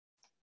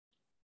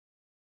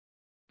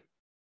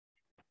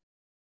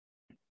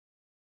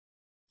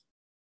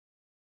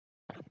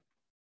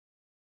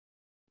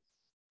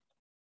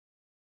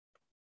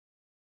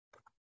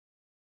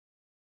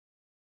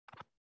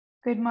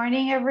Good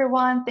morning,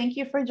 everyone. Thank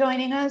you for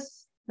joining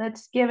us.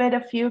 Let's give it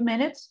a few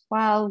minutes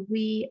while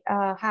we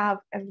have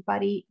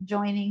everybody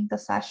joining the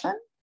session.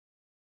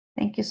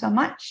 Thank you so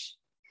much.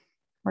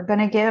 We're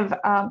going to give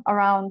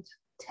around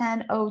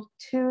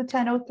 10:02,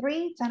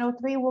 10:03.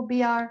 10:03 will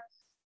be our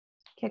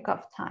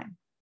kickoff time.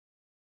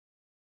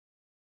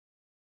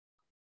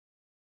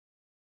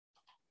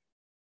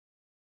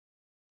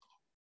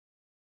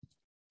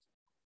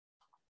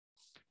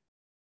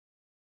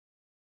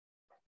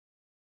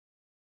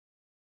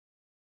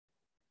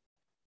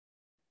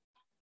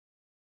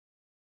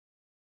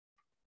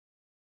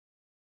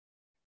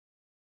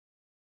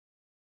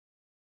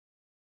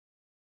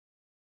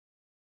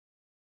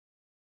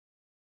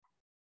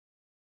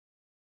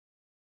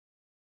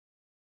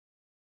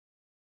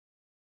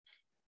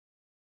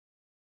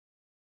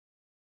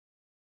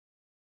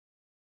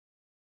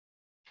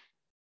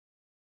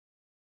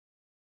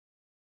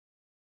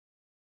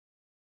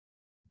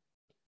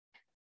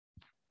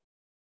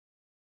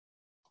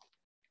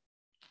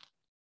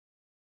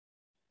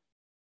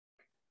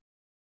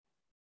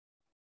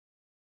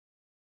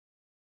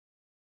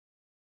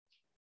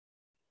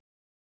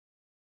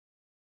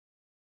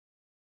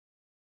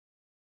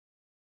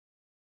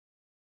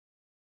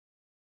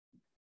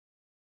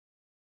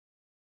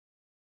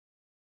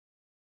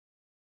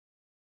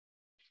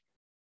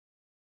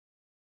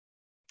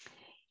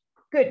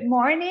 Good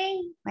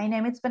morning. My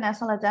name is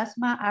Vanessa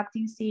Ledesma,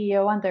 Acting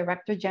CEO and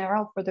Director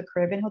General for the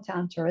Caribbean Hotel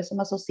and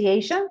Tourism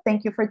Association.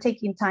 Thank you for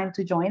taking time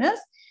to join us.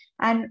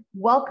 And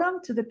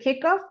welcome to the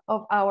kickoff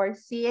of our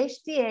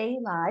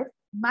CHTA Live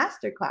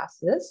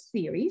Masterclasses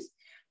series,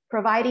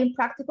 providing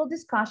practical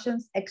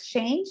discussions,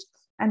 exchange,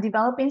 and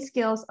developing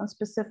skills on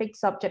specific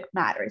subject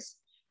matters.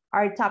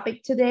 Our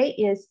topic today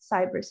is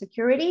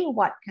cybersecurity,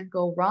 what can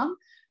go wrong,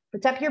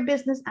 protect your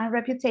business and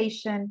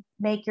reputation,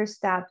 make your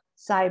staff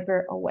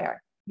cyber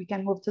aware. We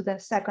can move to the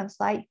second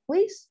slide,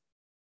 please.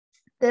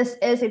 This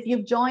is if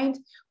you've joined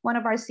one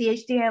of our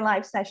CHTA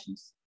live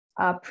sessions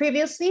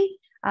previously.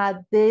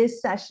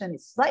 This session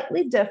is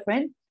slightly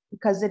different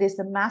because it is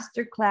a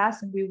master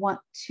class and we want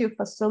to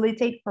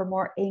facilitate for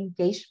more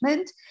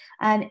engagement.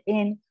 And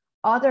in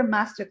other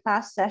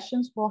masterclass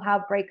sessions, we'll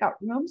have breakout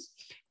rooms.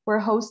 We're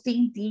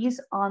hosting these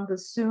on the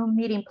Zoom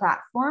meeting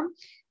platform.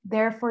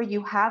 Therefore,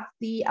 you have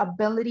the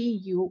ability,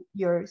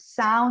 your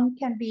sound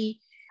can be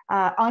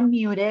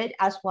unmuted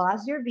as well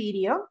as your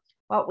video.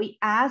 What we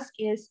ask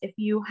is if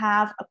you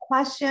have a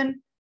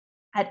question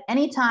at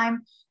any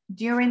time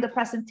during the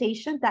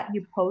presentation that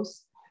you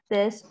post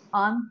this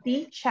on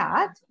the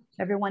chat.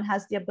 Everyone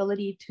has the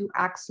ability to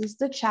access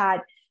the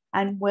chat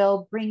and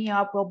we'll bring you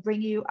up,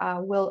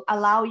 we'll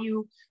allow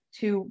you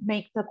to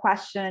make the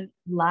question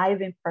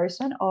live in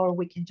person, or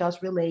we can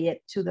just relay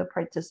it to the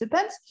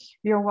participants.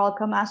 You're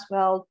welcome as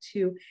well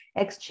to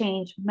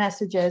exchange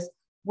messages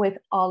with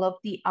all of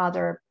the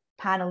other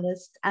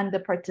panelists and the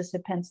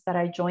participants that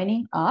are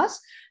joining us.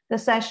 The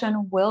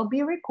session will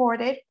be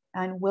recorded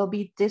and will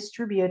be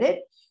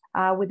distributed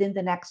within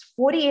the next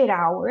 48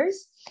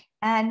 hours.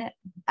 And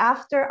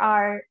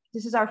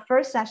this is our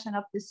first session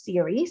of this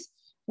series,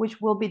 which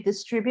will be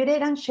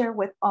distributed and shared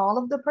with all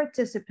of the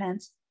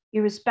participants,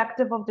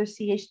 irrespective of their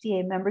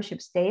CHTA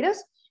membership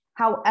status.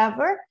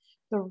 However,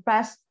 the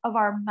rest of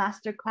our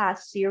masterclass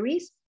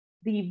series,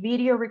 the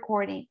video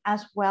recording,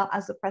 as well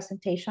as the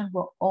presentation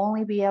will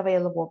only be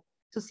available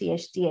to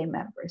CHTA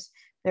members.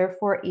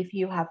 Therefore, if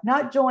you have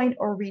not joined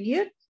or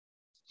renewed,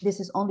 this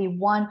is only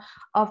one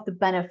of the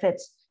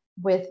benefits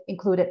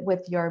included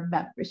with your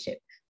membership.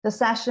 The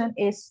session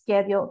is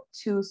scheduled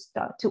to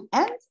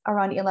end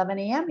around 11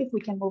 a.m. If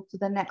we can move to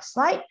the next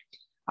slide.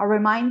 A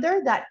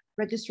reminder that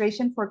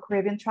registration for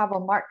Caribbean Travel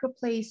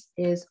Marketplace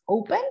is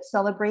open,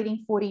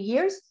 celebrating 40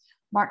 years.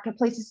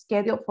 Marketplace is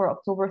scheduled for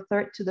October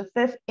 3rd to the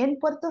 5th in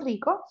Puerto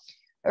Rico.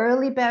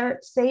 Early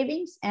bird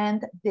savings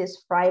end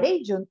this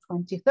Friday, June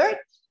 23rd.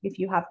 If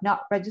you have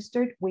not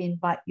registered, we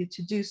invite you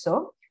to do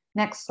so.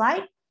 Next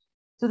slide.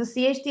 To the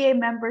CHTA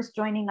members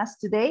joining us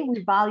today,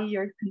 we value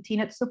your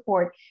continued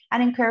support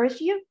and encourage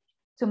you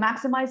to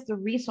maximize the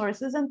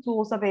resources and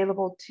tools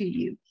available to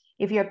you.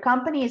 If your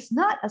company is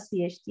not a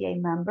CHTA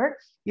member,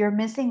 you're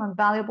missing on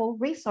valuable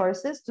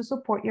resources to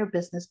support your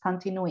business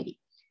continuity.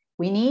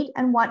 We need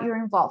and want your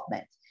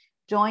involvement.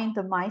 Join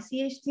the My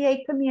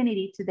CHTA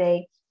community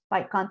today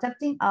by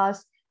contacting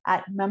us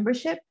at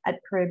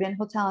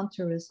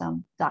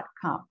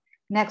membership@caribbeanhotelandtourism.com.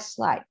 Next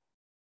slide.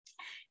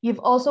 You've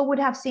also would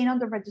have seen on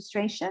the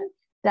registration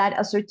that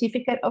a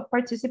certificate of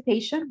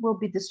participation will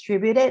be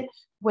distributed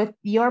with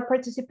your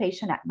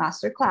participation at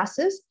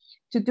Masterclasses.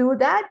 To do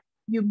that,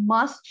 you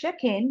must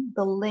check in.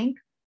 The link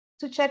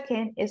to check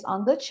in is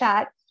on the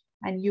chat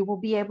and you will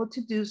be able to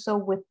do so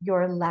with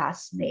your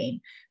last name.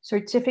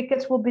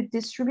 Certificates will be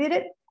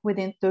distributed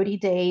within 30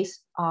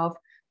 days of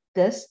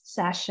this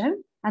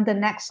session. And the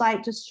next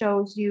slide just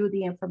shows you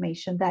the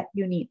information that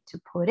you need to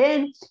put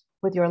in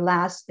with your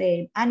last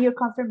name and your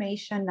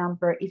confirmation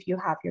number if you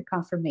have your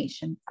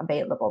confirmation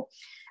available.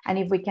 And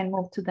if we can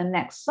move to the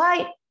next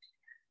slide,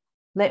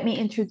 let me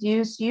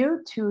introduce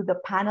you to the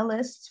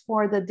panelists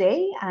for the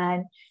day.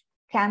 And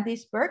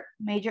Candice Burke,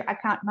 Major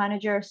Account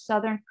Manager,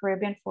 Southern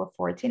Caribbean for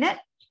Fortinet,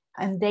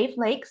 and Dave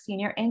Lake,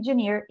 Senior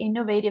Engineer,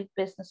 Innovative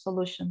Business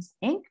Solutions,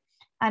 Inc.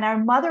 And our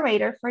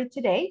moderator for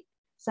today,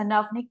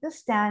 Sanavnik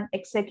Dastan,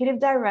 Executive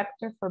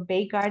Director for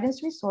Bay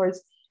Gardens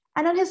Resorts.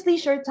 And on his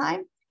leisure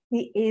time,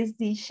 he is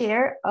the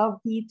chair of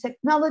the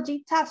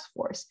Technology Task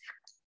Force.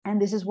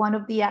 And this is one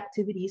of the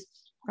activities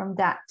from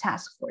that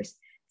task force.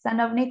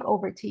 Sanavnik,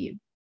 over to you.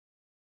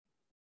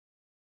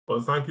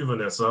 Well, thank you,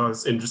 Vanessa.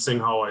 It's interesting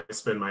how I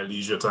spend my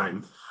leisure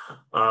time.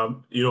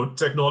 You know,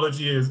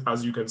 technology is,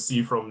 as you can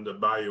see from the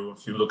bio,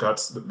 if you look at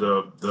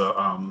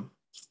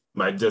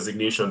my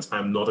designations,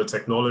 I'm not a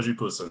technology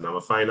person. I'm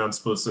a finance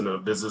person, a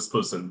business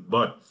person.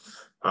 But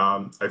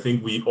I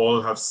think we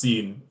all have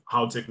seen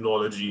how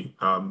technology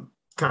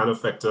can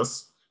affect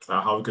us,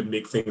 how it can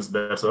make things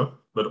better,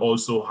 but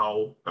also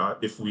how,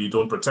 if we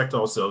don't protect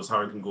ourselves,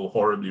 how it can go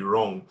horribly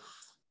wrong.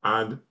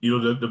 And you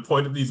know, the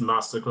point of these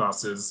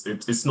masterclasses,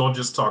 it's not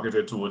just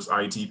targeted towards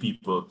IT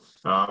people.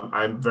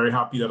 I'm very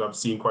happy that I've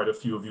seen quite a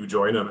few of you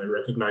join, and I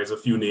recognize a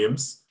few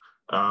names.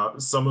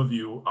 Some of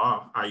you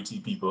are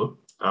IT people.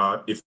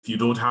 If you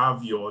don't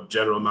have your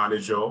general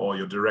manager or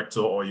your director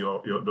or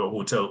the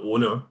hotel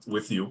owner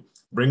with you,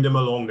 bring them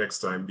along next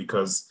time,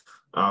 because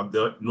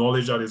the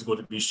knowledge that is going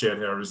to be shared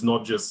here is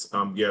not just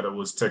geared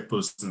towards tech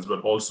persons,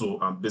 but also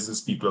business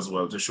people as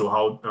well, to show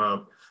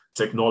how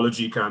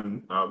technology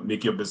can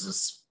make your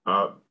business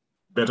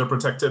better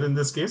protected in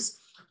this case,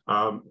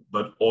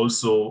 but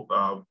also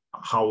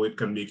how it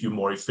can make you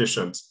more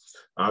efficient.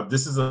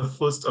 This is the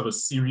first of a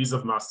series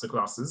of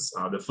masterclasses.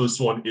 The first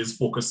one is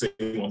focusing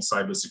on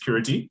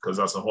cybersecurity, because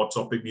that's a hot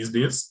topic these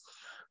days.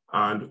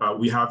 And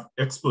we have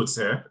experts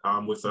here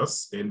with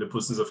us in the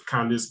persons of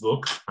Candice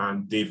Burke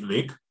and Dave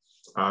Lake.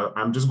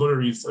 I'm just going to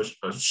read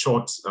a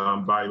short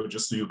bio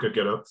just so you can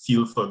get a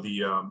feel for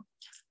the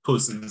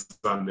persons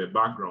and their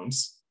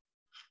backgrounds.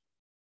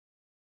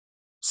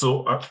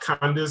 So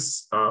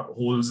Candice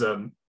holds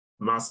a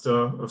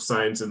Master of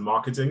Science in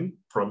Marketing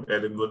from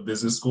Edinburgh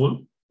Business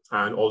School,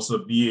 and also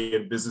a BA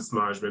in Business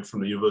Management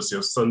from the University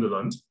of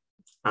Sunderland.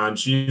 And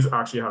she's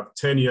actually have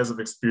 10 years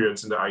of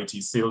experience in the IT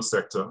sales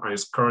sector, and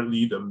is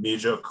currently the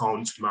Major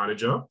Account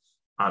Manager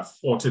at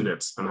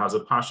Fortinet, and has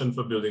a passion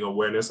for building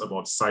awareness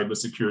about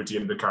cybersecurity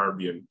in the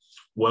Caribbean.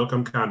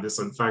 Welcome, Candice,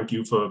 and thank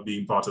you for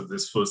being part of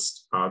this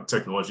first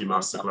Technology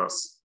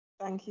Masterclass.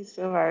 Thank you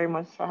so very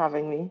much for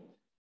having me.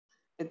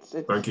 It's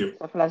Thank you.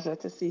 a pleasure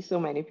to see so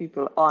many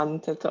people on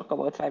to talk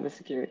about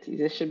cybersecurity.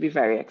 This should be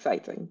very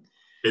exciting.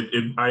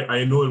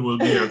 I know it will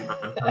be,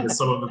 and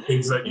some of the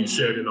things that you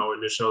shared in our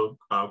initial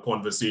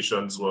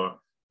conversations were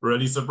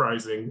really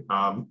surprising,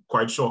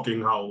 quite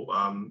shocking how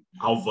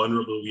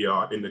vulnerable we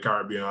are in the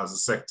Caribbean as a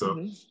sector.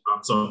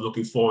 Mm-hmm. So I'm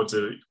looking forward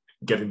to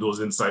getting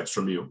those insights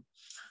from you.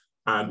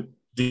 And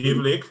Dave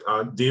Lake,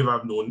 Dave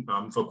I've known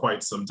for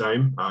quite some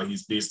time.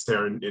 He's based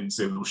here in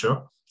St.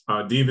 Lucia.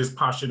 Dave is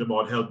passionate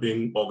about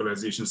helping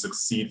organizations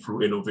succeed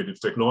through innovative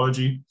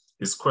technology.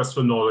 His quest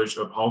for knowledge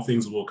of how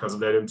things work has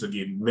led him to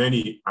gain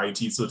many IT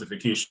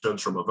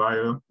certifications from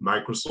Avaya,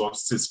 Microsoft,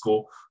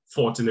 Cisco,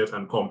 Fortinet,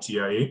 and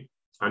CompTIA.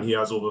 And he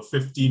has over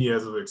 15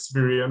 years of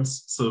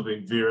experience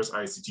serving various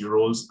ICT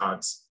roles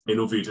at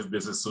Innovative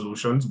Business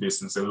Solutions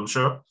based in St.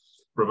 Lucia,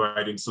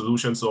 providing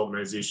solutions to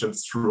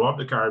organizations throughout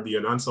the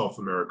Caribbean and South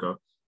America,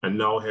 and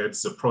now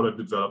heads the product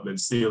development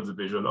sales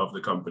division of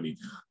the company.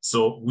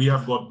 So we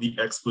have got the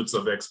experts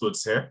of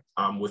experts here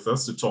with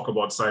us to talk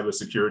about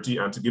cybersecurity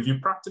and to give you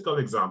practical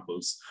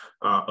examples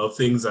of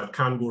things that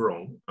can go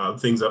wrong,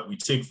 things that we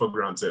take for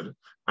granted,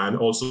 and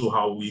also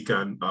how we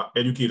can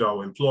educate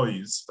our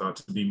employees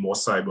to be more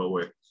cyber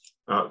aware.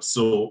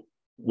 So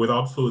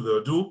without further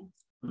ado,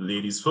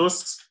 ladies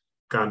first,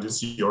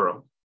 Candice, you're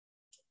up.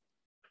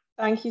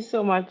 Thank you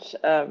so much.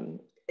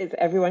 Is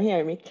everyone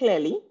hearing me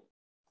clearly?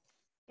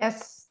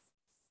 Yes.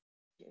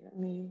 Let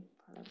me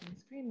pull up my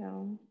screen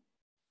now.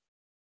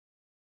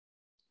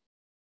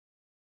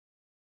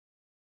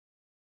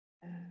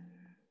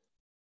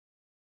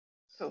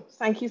 So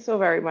thank you so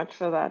very much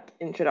for that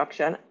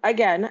introduction.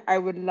 Again, I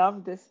would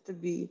love this to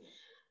be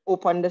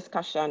open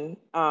discussion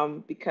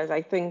because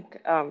I think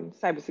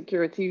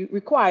cybersecurity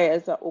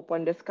requires an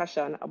open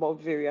discussion about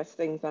various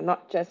things and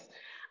not just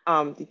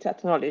the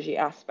technology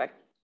aspect.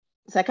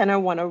 So I kind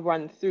of want to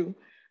run through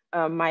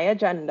my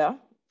agenda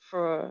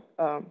for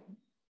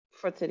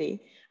today.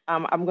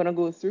 I'm going to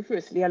go through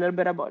firstly a little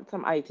bit about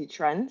some IT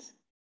trends,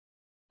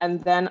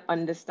 and then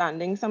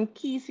understanding some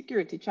key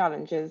security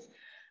challenges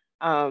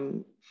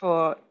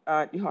for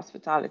the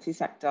hospitality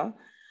sector,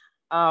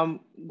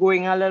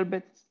 going a little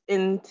bit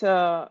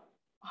into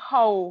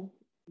how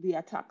the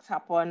attacks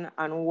happen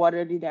and what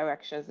are the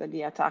directions that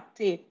the attack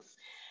takes,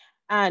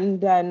 and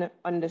then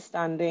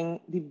understanding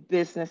the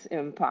business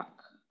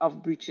impact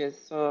of breaches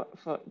for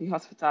the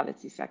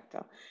hospitality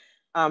sector.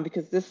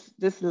 Because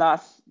this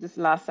last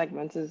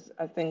segment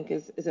I think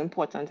is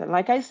important. And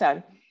like I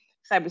said,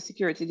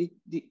 cybersecurity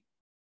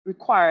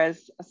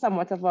requires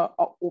somewhat of an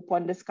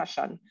open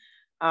discussion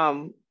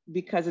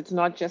because it's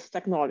not just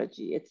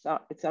technology.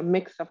 It's a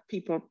mix of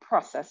people,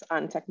 process,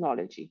 and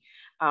technology.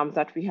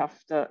 that we have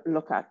to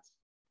look at.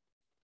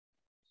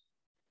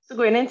 So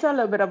going into a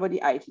little bit about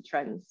the IT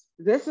trends,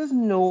 this is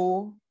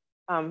no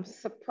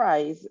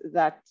surprise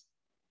that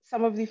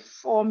some of the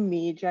 4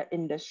 major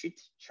industry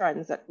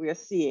trends that we are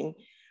seeing,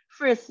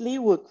 firstly,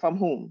 work from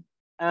home.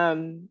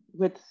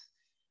 With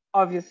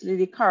obviously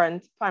the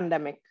current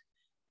pandemic,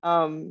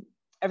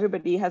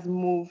 everybody has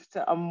moved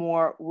to a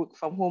more work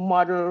from home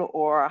model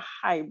or a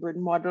hybrid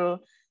model.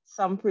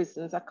 Some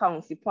persons'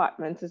 accounts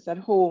department is at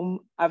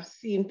home. I've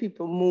seen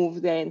people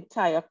move their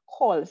entire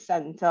call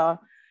center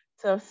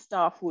to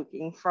staff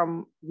working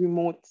from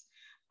remote.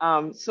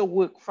 So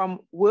work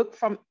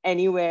from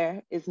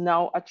anywhere is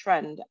now a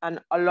trend, and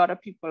a lot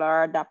of people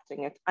are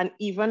adapting it. And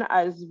even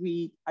as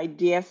I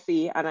dare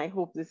say, and I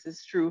hope this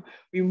is true,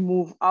 we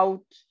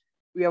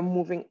are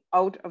moving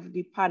out of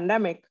the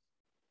pandemic,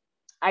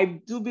 I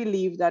do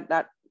believe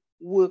that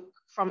work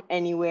from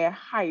anywhere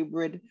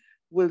hybrid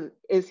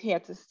is here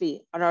to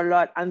stay,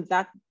 and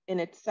that in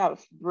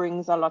itself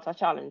brings a lot of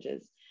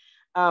challenges.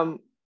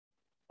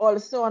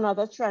 Also,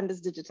 another trend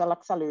is digital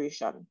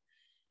acceleration.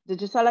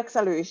 Digital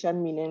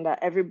acceleration meaning that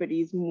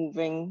everybody is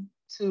moving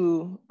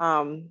to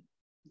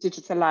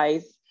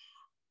digitalize,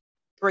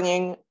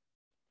 bringing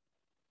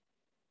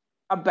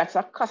a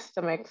better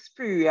customer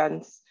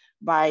experience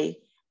by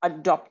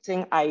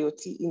adopting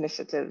IoT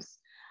initiatives.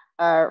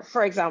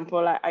 For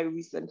example, I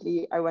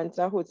recently went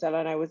to a hotel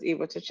and I was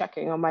able to check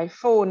in on my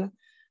phone.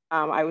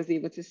 I was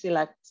able to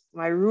select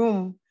my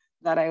room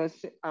that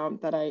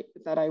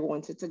I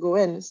wanted to go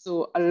in.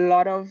 So a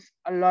lot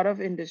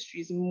of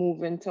industries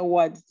moving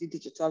towards the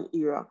digital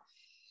era.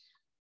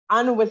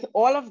 And with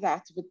all of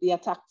that, with the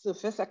attack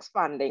surface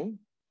expanding,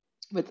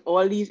 with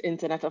all these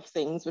Internet of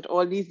Things, with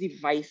all these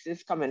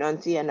devices coming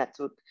onto your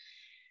network,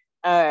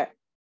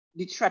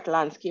 the threat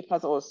landscape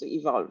has also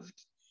evolved.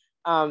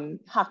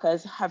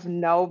 Hackers have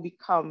now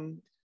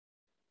become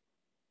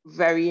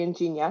very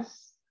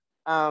ingenious.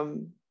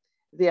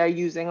 They are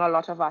using a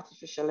lot of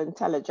artificial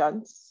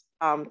intelligence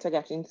to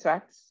get in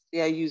threats.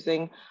 They are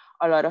using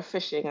a lot of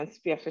phishing and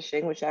spear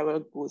phishing, which I will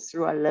go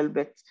through a little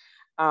bit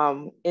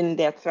in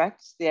their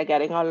threats. They are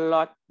getting a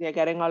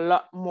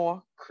lot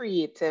more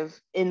creative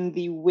in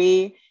the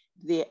way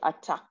they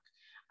attack.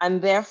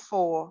 And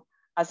therefore,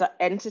 as an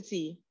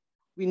entity,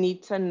 we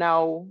need to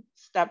now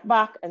step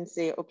back and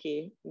say,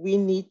 okay, we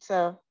need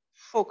to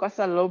focus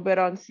a little bit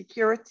on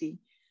security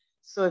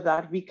so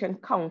that we can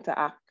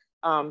counteract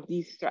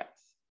these threats.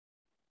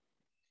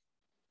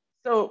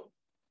 So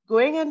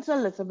going into a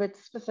little bit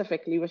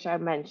specifically, which I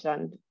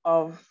mentioned,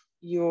 of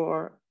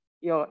your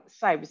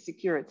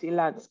cybersecurity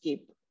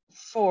landscape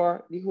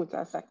for the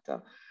hotel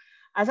sector.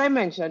 As I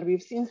mentioned,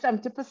 we've seen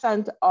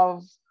 70%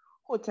 of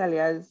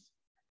hoteliers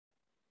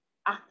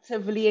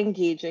actively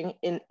engaging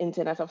in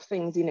Internet of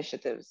Things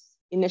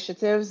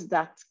initiatives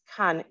that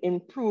can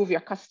improve your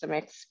customer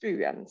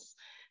experience,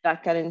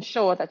 that can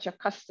ensure that your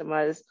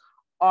customers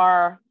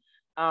are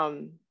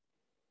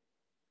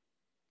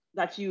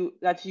that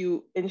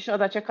you ensure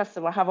that your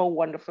customer have a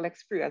wonderful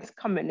experience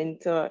coming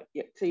into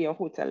your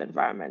hotel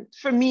environment.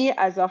 For me,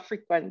 as a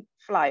frequent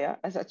flyer,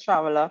 as a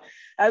traveler,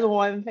 that's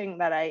one thing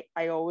that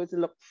I always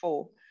look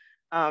for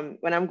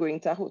when I'm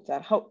going to a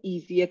hotel, how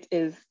easy it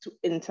is to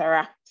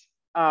interact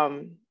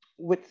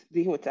with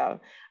the hotel.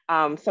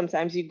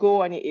 Sometimes you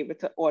go and you're able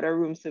to order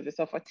room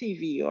service off a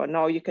TV, or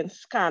now you can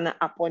scan an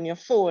app on your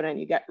phone and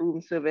you get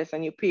room service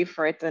and you pay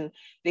for it and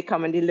they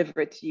come and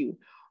deliver it to you.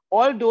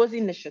 All those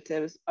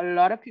initiatives, a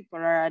lot of people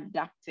are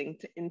adapting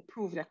to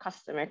improve their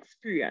customer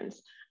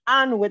experience.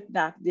 And with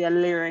that, they're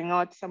layering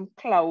out some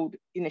cloud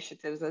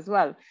initiatives as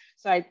well.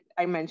 So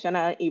I mentioned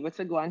I'm able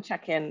to go and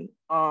check in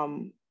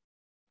on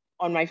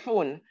my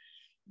phone.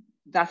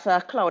 That's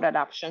a cloud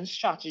adoption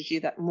strategy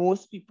that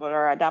most people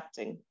are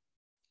adapting.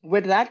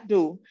 With that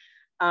though,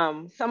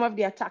 some of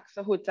the attacks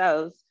for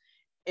hotels,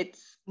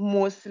 it's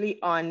mostly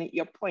on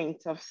your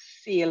point of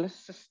sale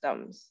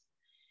systems.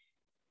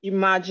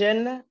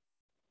 Imagine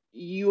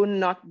you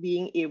not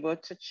being able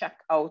to check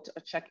out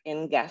or check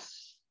in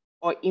guests,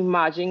 or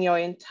imagine your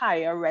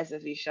entire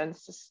reservation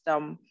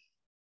system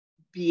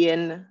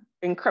being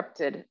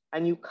encrypted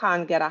and you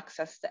can't get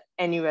access to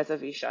any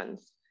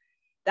reservations.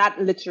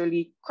 That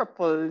literally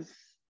cripples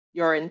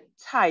your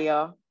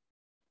entire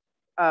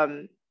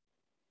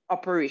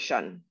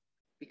operation,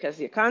 because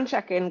you can't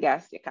check in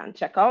guests, you can't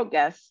check out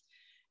guests,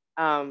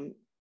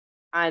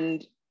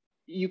 and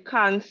you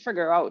can't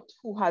figure out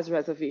who has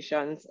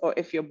reservations or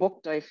if you're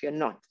booked or if you're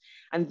not.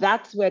 And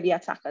that's where the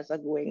attackers are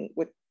going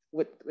with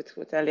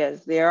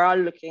hoteliers. They are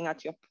looking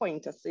at your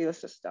point of sale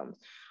systems.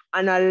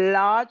 And a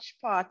large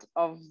part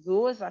of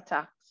those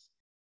attacks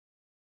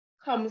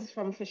comes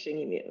from phishing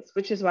emails,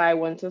 which is why I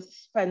want to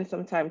spend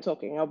some time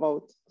talking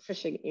about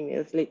phishing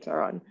emails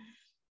later on.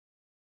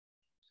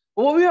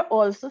 What we are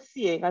also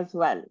seeing as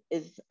well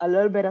is a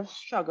little bit of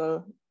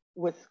struggle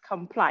with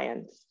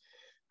compliance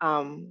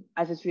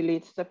as it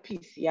relates to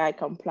PCI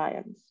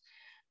compliance.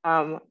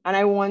 And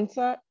I want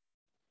to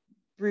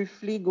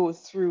briefly go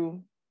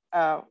through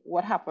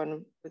what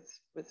happened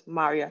with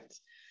Marriott.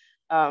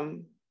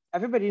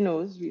 Everybody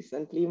knows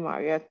recently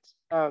Marriott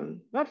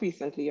not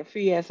recently, a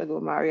few years ago,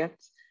 Marriott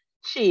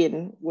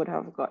chain would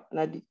have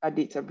gotten a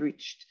data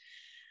breached.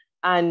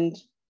 And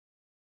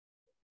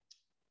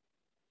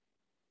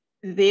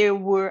they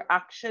were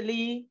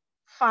actually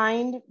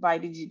fined by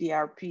the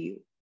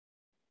GDRP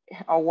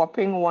a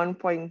whopping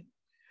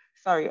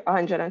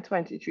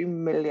 123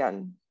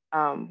 million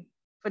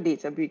for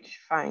data breach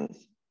fines.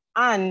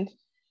 And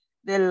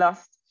they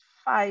lost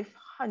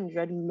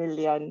 500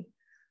 million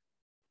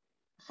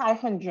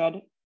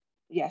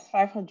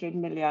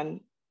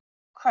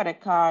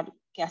credit card,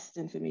 guest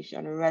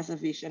information,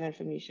 reservation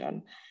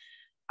information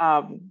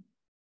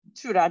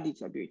through that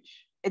data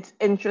breach. It's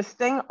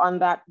interesting on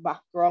that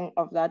background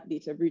of that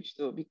data breach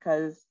though,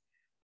 because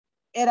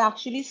it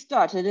actually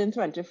started in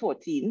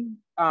 2014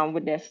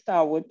 with their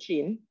Starwood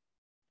chain.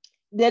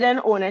 They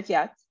didn't own it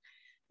yet.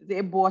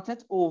 They bought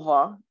it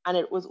over and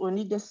it was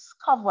only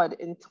discovered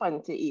in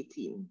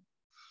 2018,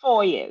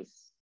 4 years.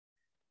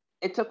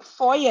 It took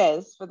 4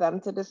 years for them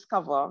to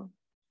discover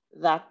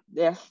that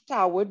their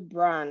Starwood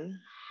brand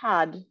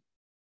had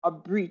a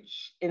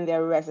breach in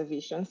their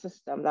reservation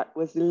system that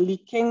was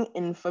leaking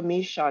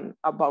information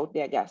about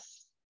their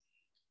guests.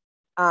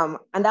 And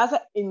that's an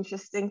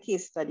interesting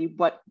case study,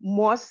 but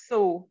more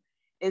so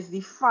is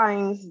the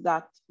fines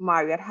that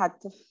Marriott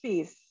had to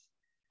face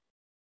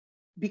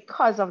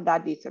because of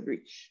that data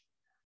breach.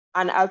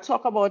 And I'll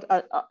talk about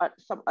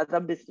some other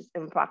business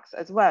impacts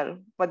as well.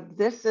 But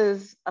this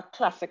is a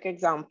classic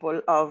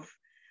example of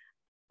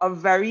a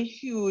very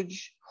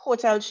huge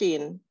hotel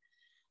chain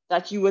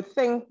that you would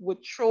think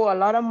would throw a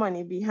lot of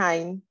money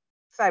behind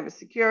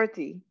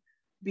cybersecurity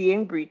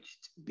being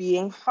breached,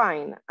 being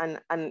fined,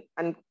 and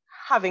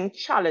having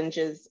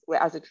challenges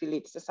as it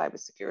relates to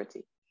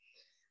cybersecurity.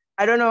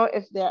 I don't know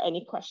if there are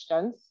any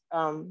questions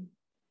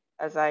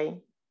as I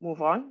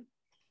move on.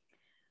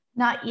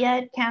 Not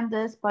yet,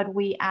 Candace, but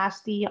we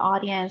asked the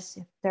audience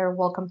if they're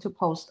welcome to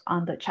post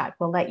on the chat.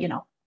 We'll let you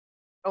know.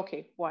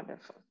 Okay,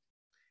 wonderful.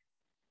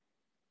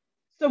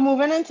 So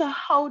moving into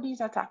how these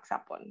attacks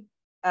happen.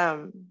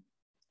 I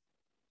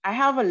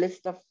have a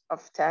list of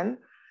 10,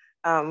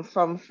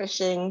 from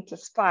phishing to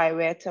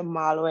spyware to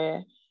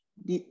malware,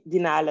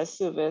 denial of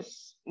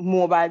service,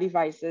 mobile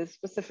devices,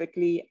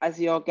 specifically as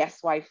your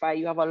guest Wi-Fi,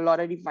 you have a lot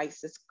of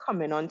devices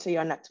coming onto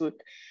your network.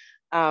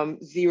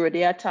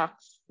 Zero-day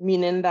attacks,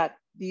 meaning that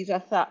these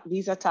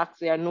attacks,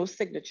 there are no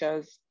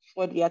signatures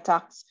for the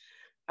attacks.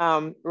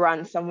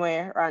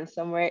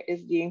 Ransomware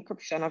is the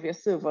encryption of your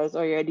servers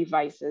or your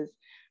devices,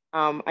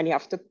 and you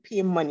have to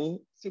pay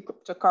money through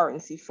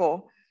cryptocurrency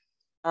for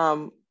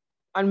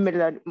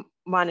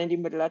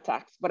man-in-the-middle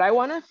attacks. But I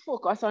want to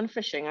focus on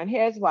phishing, and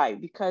here's why.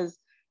 Because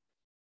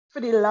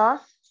for the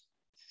last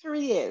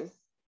 3 years,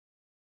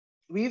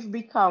 we've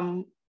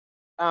become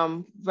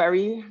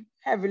very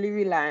heavily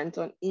reliant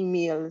on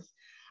emails,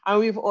 and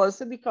we've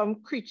also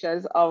become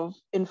creatures of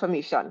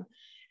information.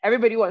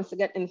 Everybody wants to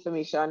get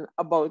information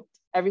about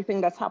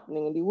everything that's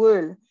happening in the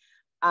world.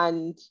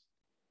 And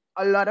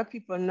a lot of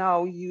people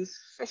now use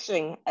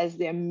phishing as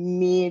their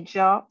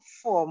major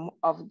form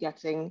of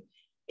getting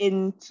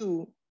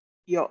into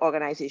your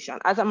organization.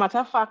 As a matter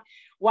of fact,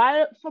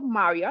 while for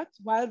Marriott,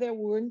 while there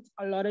weren't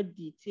a lot of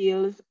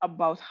details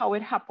about how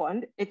it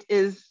happened, it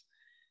is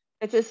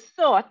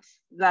thought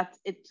that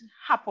it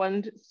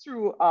happened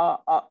through a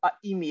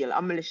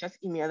malicious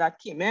email that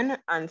came in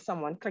and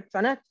someone clicked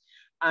on it.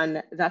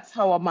 And that's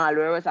how a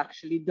malware was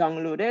actually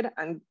downloaded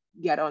and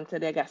get onto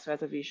their guest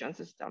reservation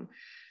system.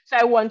 So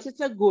I wanted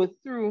to go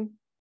through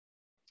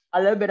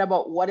a little bit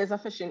about what is a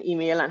phishing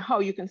email and how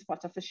you can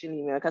spot a phishing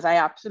email, because I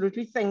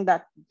absolutely think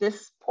that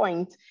this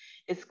point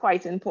is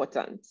quite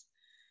important.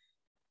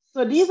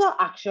 So these are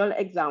actual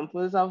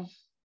examples of,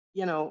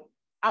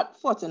 at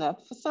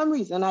Fortinet, for some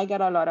reason, I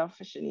get a lot of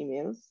phishing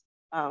emails.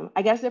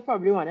 I guess they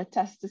probably want to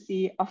test to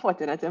see a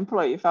Fortinet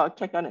employee if I'll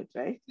click on it,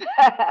 right?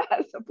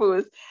 I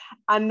suppose.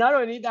 And not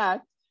only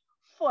that,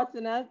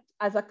 Fortinet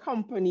as a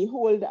company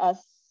hold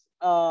us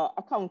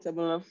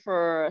accountable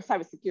for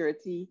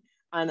cybersecurity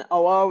and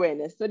our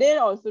awareness. So they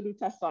also do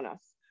tests on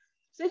us.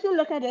 So if you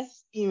look at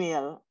this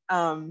email,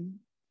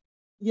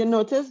 you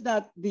notice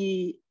that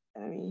the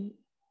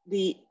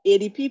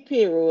ADP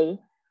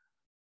payroll,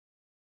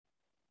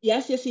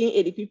 yes, you're seeing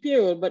ADP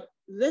payroll, but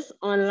this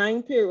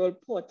online payroll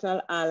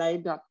portal,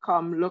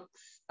 ally.com,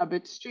 looks a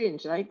bit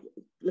strange, right?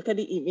 Look at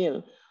the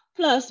email.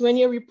 Plus, when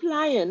you're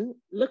replying,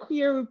 look who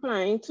you're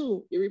replying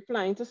to. You're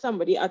replying to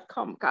somebody at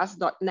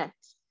comcast.net.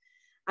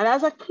 And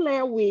that's a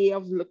clear way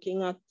of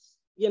looking at,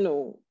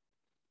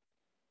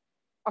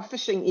 a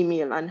phishing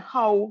email and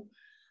how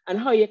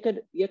you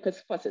could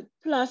spot it.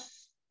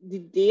 Plus, the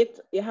date,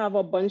 you have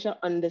a bunch of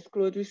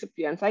undisclosed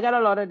recipients. I got a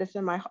lot of this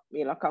in my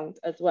Hotmail account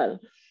as well.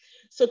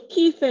 So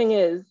key thing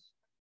is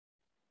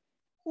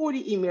who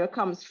the email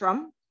comes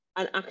from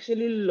and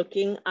actually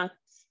looking at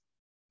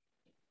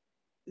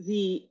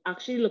the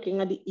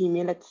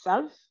email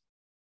itself,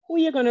 who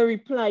you're going to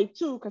reply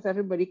to, because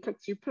everybody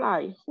clicks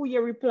reply, who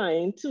you're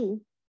replying to.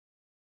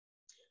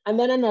 And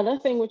then another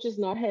thing which is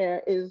not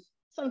here is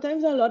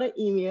sometimes a lot of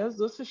emails,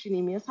 those phishing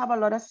emails, have a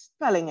lot of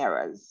spelling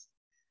errors.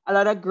 a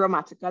lot of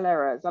grammatical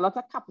errors, a lot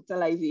of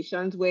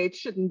capitalizations where it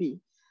shouldn't be.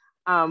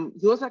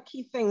 Those are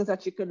key things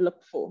that you could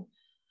look for.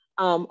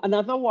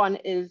 Another one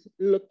is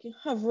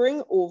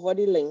hovering over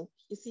the link.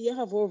 You see, you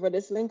hover over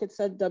this link, it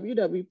said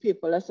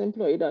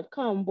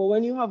www.paperlessemployee.com, but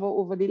when you hover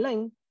over the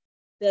link,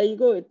 there you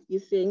go,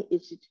 you're saying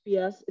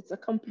HTTPS, it's a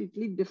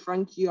completely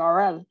different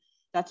URL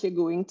that you're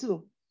going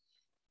to.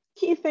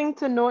 Key thing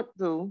to note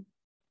though,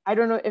 I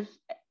don't know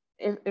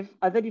if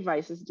other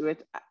devices do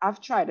it, I've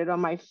tried it on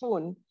my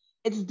phone.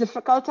 It's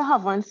difficult to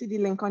hover and see the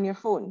link on your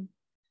phone.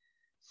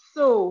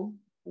 So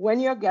when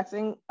you're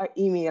getting an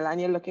email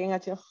and you're looking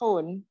at your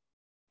phone,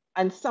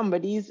 and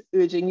somebody's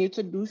urging you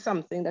to do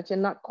something that you're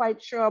not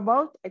quite sure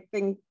about, I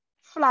think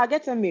flag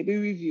it and maybe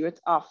review it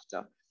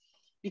after.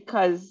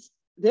 Because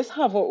this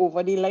hover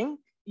over the link,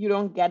 you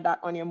don't get that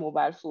on your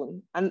mobile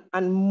phone. And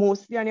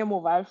mostly on your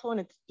mobile phone,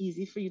 it's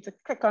easy for you to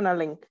click on a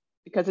link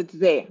because it's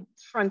there,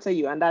 it's front of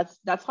you. And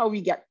that's how we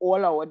get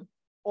all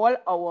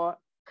our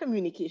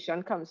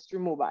communication comes through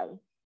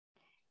mobile.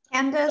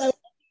 Candace, so,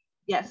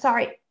 yes.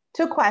 Sorry,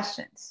 2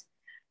 questions.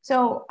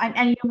 So,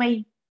 and you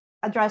may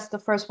address the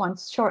first one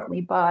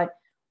shortly, but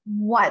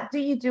what do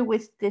you do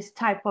with this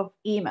type of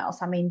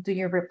emails? I mean, do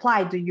you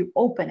reply? Do you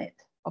open it?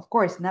 Of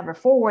course, never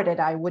forward it,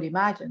 I would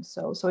imagine.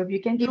 So if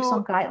you can give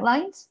some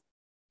guidelines.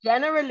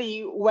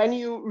 Generally, when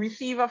you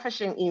receive a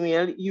phishing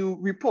email, you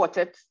report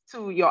it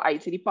to your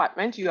IT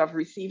department. You have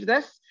received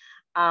this,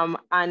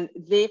 and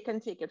they can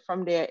take it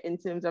from there in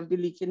terms of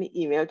deleting the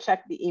email,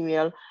 check the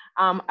email.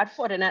 At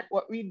Fortinet,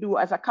 what we do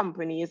as a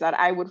company is that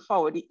I would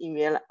forward the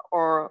email,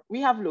 or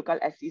we have local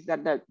SEs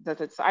that does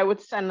it. So I would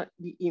send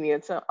the email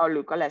to our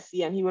local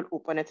SE and he will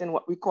open it in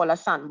what we call a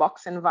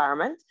sandbox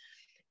environment.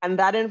 And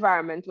that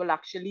environment will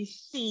actually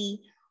see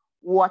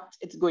what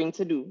it's going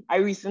to do. I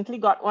recently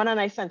got one and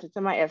I sent it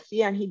to my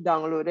SE and he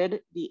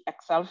downloaded the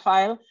Excel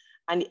file,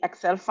 and the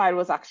Excel file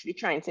was actually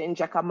trying to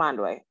inject a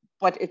malware,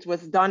 but it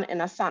was done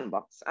in a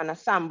sandbox. And a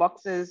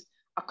sandbox is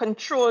a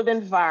controlled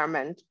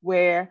environment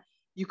where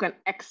you can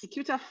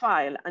execute a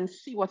file and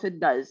see what it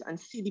does and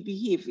see the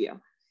behavior.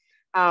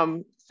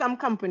 Some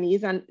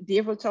companies, and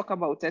Dave will talk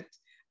about it,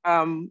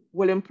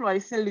 will employ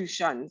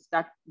solutions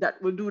that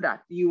will do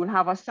that. You will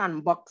have a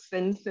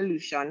sandboxing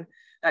solution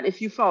that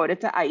if you forward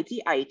it to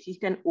IT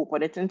can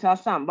open it into a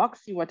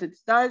sandbox, see what it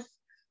does.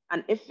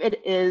 And if it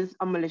is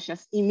a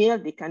malicious email,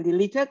 they can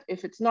delete it.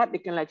 If it's not, they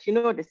can let you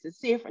know this is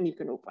safe and you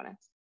can open it.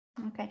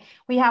 Okay,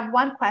 we have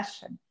one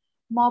question.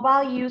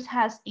 Mobile use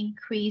has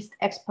increased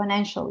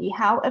exponentially.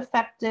 How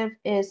effective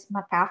is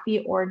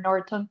McAfee or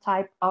Norton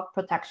type of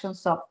protection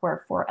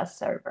software for a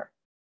server?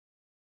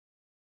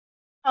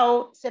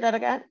 Oh, say that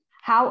again.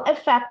 How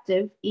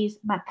effective is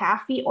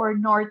McAfee or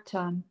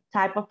Norton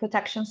type of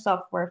protection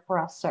software for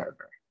a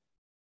server?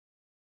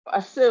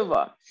 A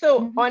server.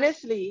 So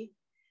honestly,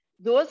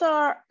 those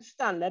are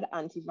standard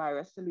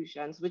antivirus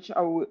solutions which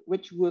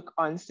work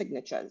on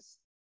signatures.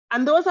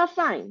 And those are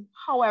fine.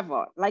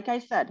 However, like I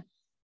said,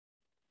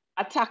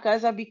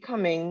 attackers are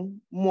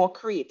becoming more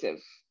creative.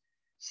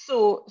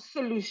 So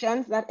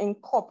solutions that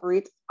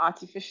incorporate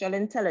artificial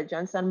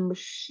intelligence and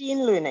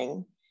machine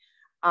learning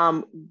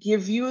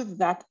give you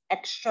that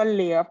extra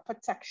layer of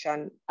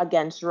protection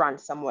against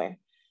ransomware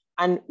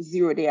and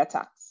zero-day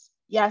attacks.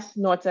 Yes,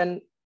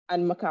 Norton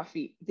and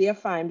McAfee, they're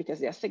fine because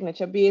they're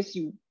signature-based.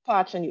 You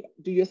patch and you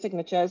do your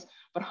signatures,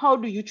 but how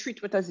do you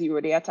treat with a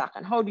zero-day attack?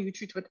 And how do you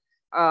treat with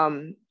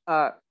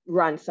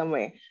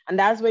ransomware? And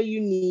that's where you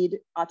need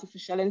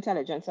artificial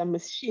intelligence and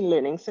machine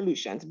learning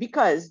solutions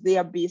because they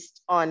are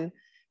based on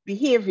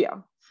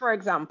behavior. For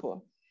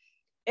example,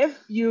 if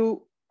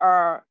you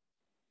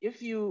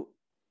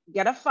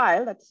get a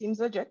file that seems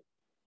legit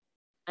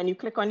and you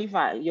click on the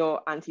file,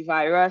 your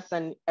antivirus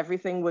and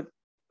everything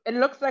it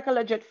looks like a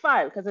legit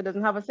file because it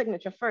doesn't have a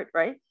signature for it,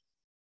 right?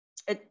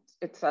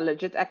 It's a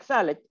legit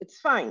Excel, it's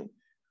fine.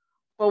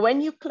 But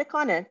when you click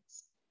on it,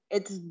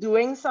 it's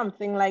doing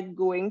something like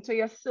going to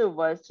your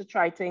servers to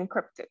try to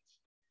encrypt it,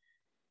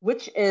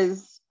 which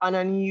is an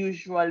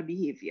unusual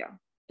behavior.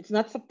 It's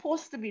not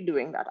supposed to be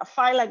doing that. A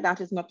file like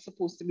that is not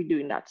supposed to be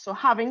doing that. So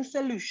having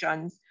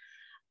solutions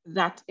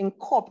that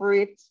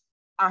incorporate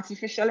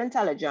artificial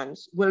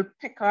intelligence will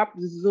pick up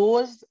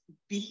those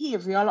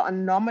behavioral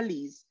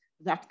anomalies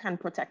that can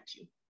protect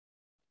you.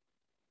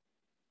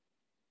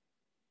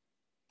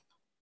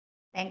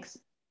 Thanks.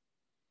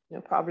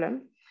 No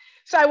problem.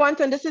 So I want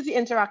to, and this is the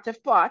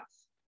interactive part.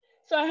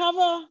 So I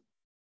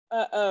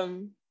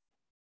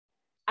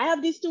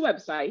have these 2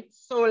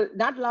 websites. So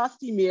that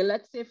last email,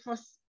 let's say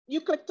first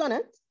you clicked on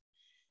it.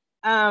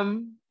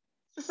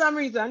 For some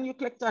reason you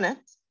clicked on it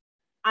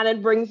and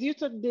it brings you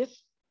to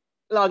this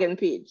login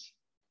page.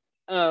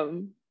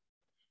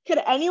 Could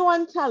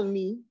anyone tell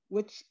me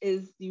which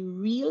is the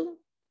real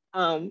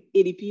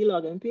ADP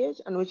login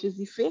page and which is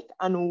the fake,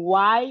 and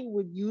why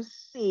would you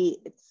say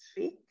it's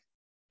fake?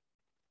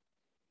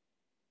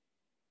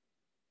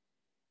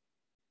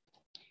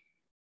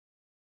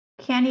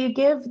 Can you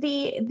give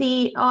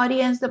the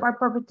audience, our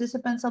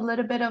participants, a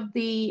little bit of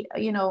the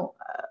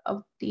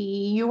of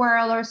the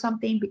URL or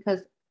something,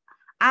 because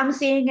I'm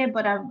seeing it,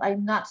 but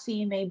I'm not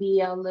seeing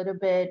maybe a little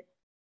bit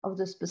of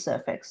the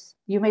specifics.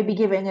 You may be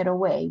giving it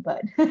away,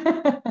 but.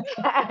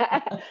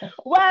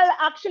 Well,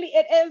 actually,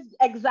 it is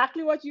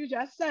exactly what you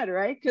just said,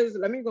 right? Because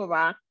let me go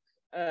back.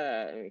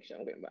 Let me make sure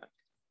I'm going back.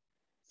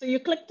 So you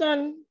clicked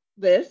on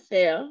this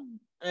here,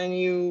 and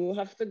you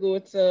have to go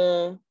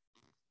to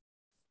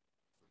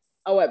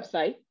a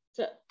website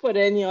to put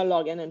in your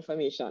login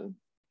information.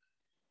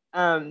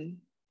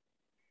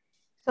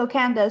 So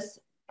Candace,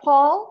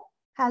 Paul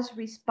has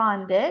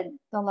responded,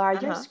 the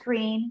larger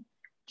screen.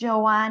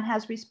 Joanne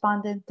has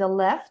responded, the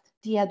left,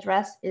 the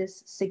address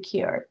is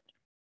secured.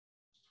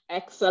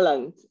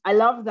 Excellent. I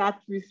love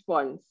that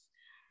response.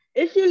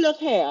 If you look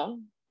here,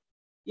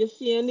 you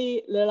see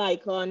any little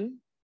icon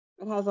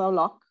that has a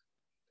lock.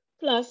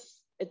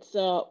 Plus, it's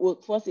a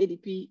Workforce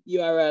ADP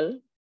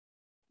URL.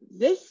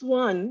 This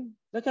one,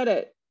 look at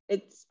it.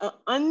 It's an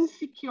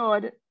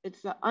unsecured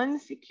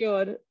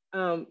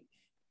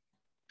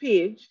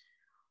page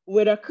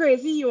with a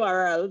crazy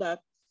URL that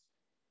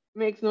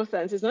makes no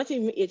sense. It's not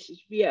even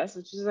HTTPS,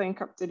 which is an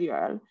encrypted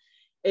URL.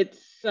 It's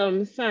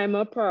some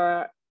Cyber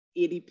per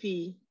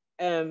ADP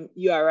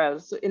URL.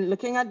 So in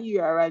looking at the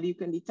URL, you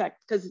can detect,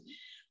 because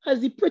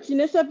the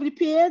prettiness of the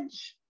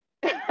page,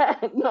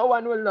 no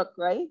one will look,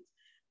 right?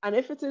 And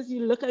if it is,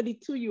 you look at the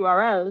two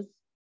URLs,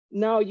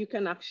 now you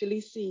can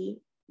actually see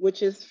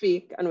which is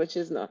fake and which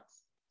is not.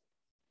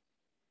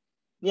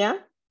 Yeah?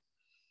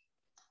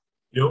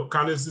 You know,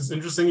 Candice, it's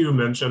interesting you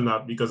mentioned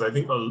that, because I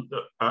think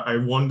I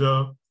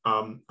wonder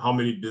how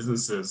many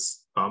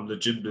businesses,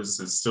 legit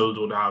businesses, still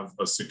don't have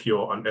a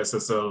secure, an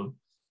SSL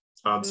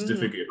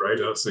certificate, right?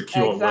 A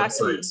secure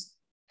website.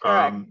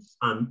 Correct.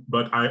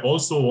 But I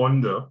also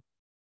wonder,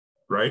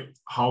 right,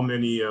 how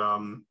many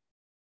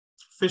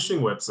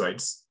phishing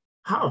websites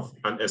have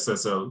an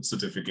SSL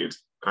certificate.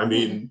 I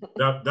mean,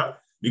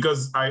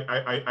 because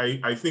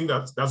I think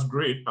that's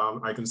great.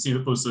 I can see the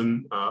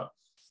person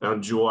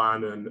and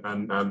Joanne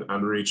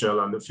and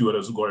Rachel and a few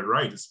others who got it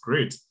right. It's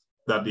great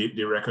that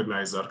they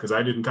recognize that, because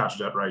I didn't catch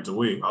that right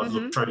away. I was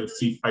trying to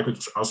see, I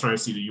was trying to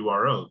see the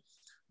URL.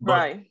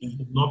 But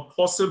it's not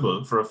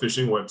possible for a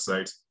phishing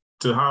website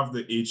to have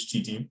the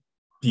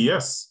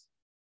HTTPS.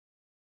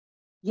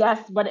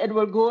 Yes, but it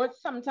will go,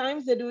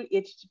 sometimes they do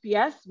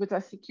HTTPS with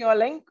a secure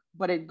link,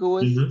 but it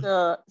goes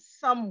to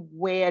some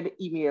weird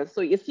email. So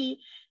you see,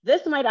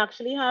 this might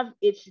actually have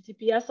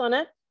HTTPS on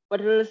it,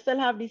 but it will still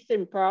have the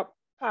same para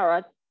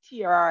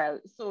TRL.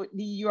 So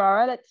the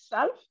URL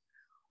itself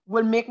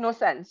will make no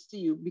sense to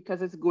you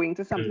because it's going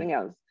to something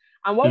else.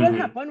 And what will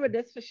happen with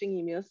this phishing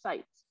email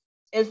site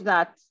is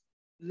that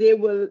you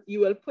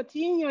will put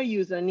in your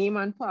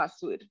username and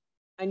password,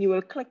 and you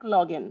will click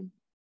login,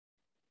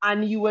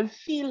 and you will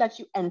feel that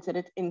you entered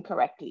it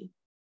incorrectly.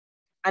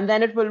 And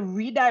then it will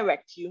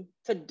redirect you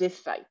to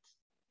this site,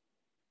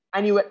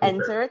 and you will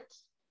enter it.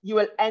 You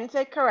will enter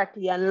it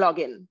correctly and log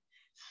in.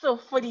 So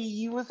for the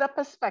user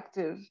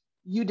perspective,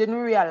 you didn't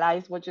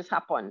realize what just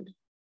happened.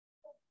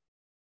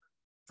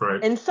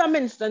 Right. In some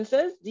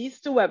instances,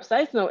 these two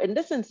websites, now in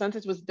this instance,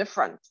 it was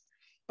different,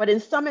 but in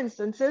some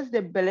instances,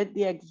 they bill it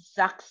the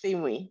exact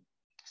same way.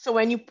 So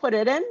when you put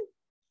it in,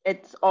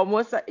 it's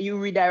almost like you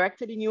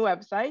redirected a new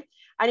website.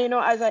 And you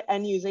know, as an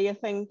end user, you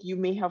think you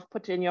may have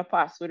put in your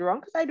password wrong,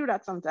 because I do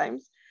that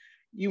sometimes.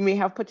 You may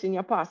have put in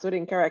your password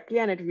incorrectly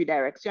and it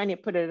redirects you, and you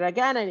put it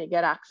again and you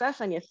get access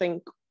and you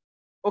think,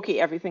 okay,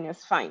 everything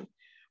is fine.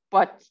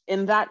 But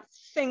in that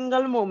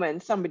single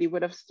moment, somebody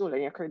would have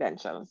stolen your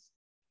credentials.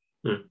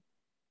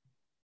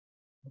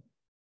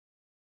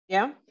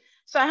 Yeah.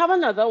 So I have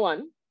another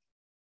one.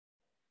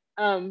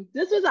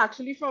 This was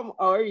actually from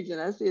our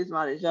regional sales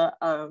manager.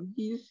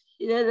 He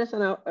did this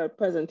in a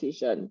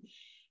presentation.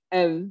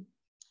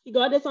 He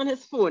got this on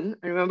his phone.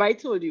 I remember I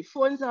told you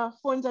phones are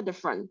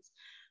different.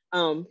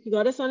 He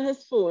got this on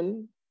his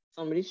phone.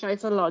 Somebody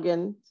tried to log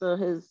in to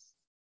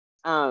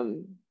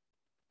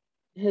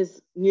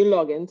his new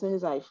login to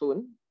his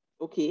iPhone.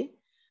 Okay.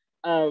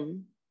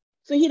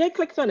 So he then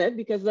clicked on it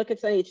because look,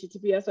 it's an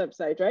HTTPS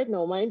website, right?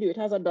 Now, mind you, it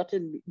has a dot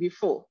in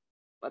before,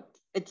 but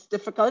it's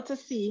difficult to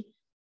see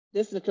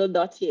this little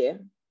dot here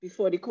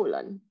before the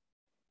colon,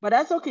 but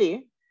that's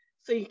okay.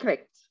 So he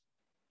clicked.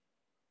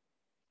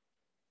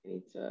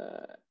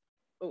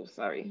 Oh,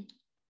 sorry.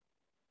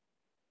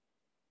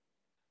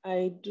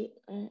 Y'all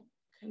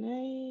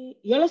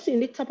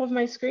seeing the top of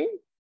my screen,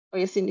 or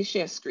you seeing the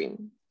share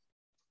screen?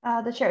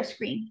 The share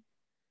screen.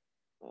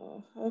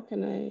 How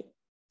can I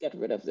get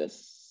rid of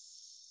this?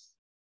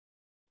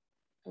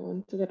 I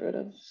want to get rid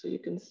of so you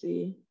can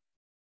see.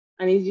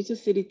 I need you to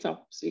see the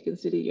top so you can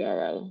see the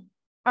URL.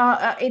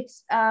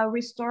 It's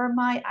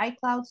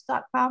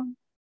restoremyiclouds.com.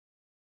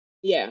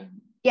 Yeah.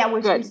 Yeah,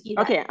 we see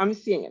that. Okay, I'm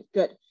seeing it.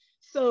 Good.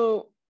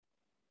 So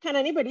can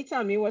anybody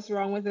tell me what's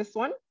wrong with this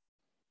one?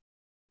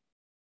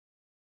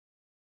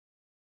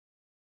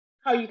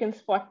 How you can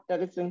spot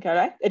that it's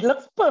incorrect? It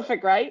looks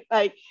perfect, right?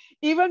 Like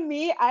even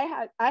me,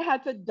 I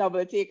had to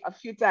double take a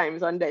few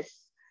times on this.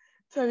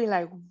 So be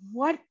like,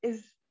 what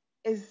is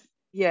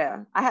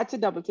yeah, I had to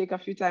double take a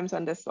few times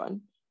on this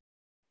one.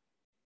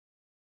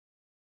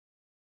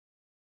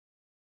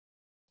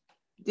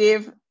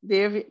 Dave,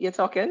 you're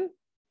talking?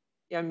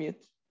 You're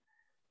mute.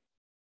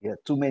 Yeah,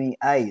 too many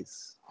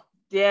eyes.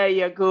 There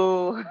you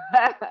go.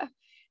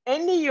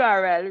 In the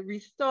URL,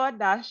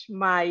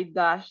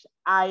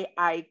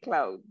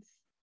 restore-my-iClouds.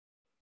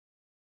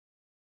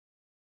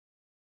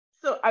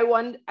 So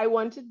I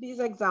wanted these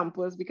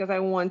examples because I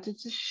wanted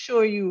to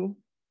show you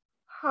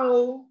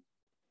how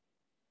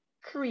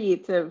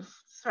creative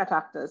threat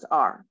actors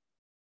are.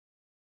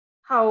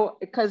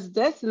 Because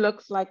this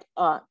looks like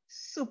a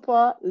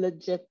super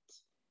legit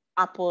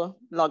Apple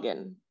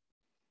login.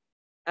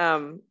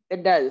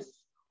 It does,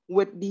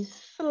 with the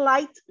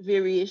slight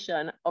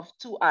variation of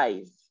 2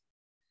 eyes.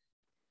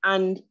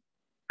 And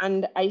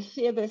I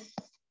say this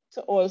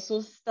to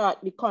also start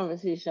the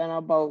conversation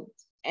about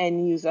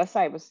end user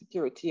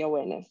cybersecurity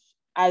awareness.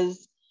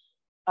 As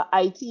an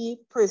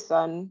IT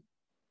person,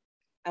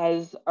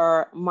 as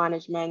our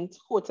management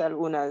hotel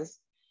owners,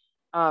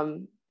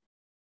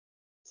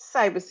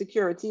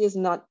 cybersecurity is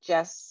not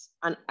just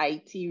an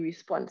IT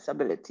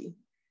responsibility.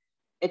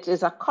 It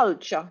is a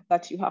culture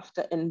that you have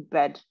to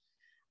embed,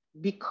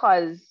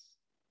 because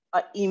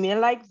an email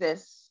like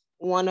this,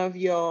 one of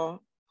your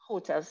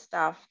hotel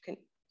staff can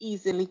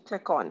easily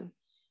click on.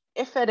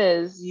 If it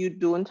is, you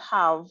don't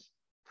have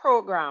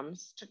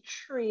programs to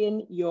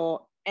train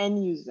your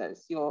end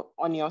users, your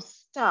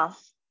staff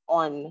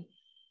on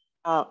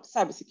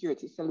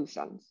cybersecurity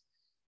solutions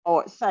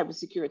or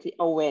cybersecurity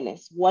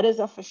awareness. What is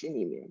a phishing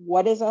email?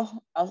 What is a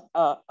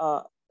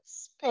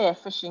spear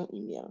phishing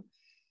email?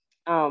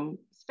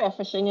 Spear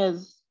phishing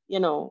is,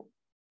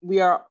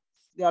 there are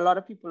a lot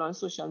of people on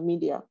social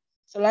media.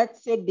 So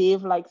let's say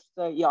Dave likes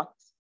the yacht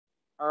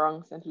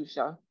around St.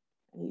 Lucia,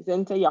 and he's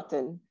into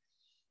yachting,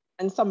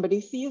 and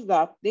somebody sees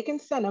that, they can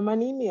send him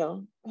an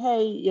email.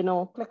 Hey,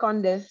 click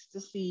on this to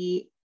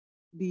see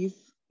these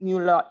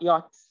new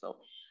yachts.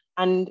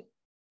 And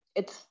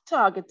it's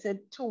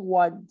targeted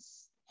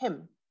towards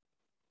him.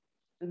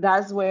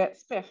 That's where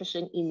spear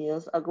phishing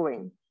emails are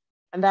going.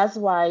 And that's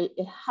why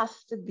it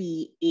has to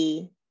be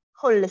a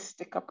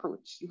holistic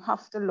approach. You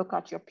have to look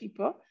at your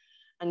people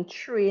and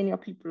train your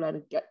people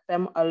and get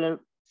them a little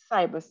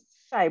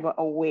cyber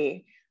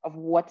aware of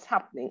what's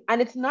happening.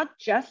 And it's not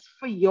just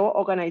for your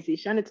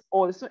organization, it's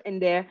also in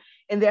their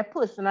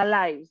personal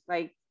lives.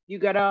 Like, you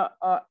get a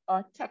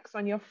text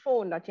on your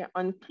phone that you're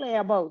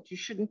unclear about, you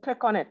shouldn't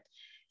click on it.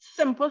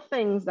 Simple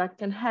things that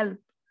can help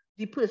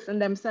the person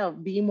themselves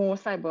be more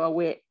cyber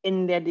aware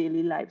in their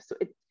daily life. So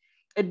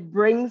it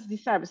brings the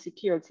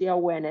cybersecurity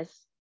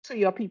awareness to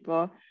your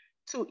people,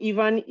 to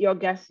even your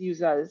guest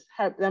users,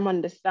 help them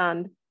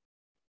understand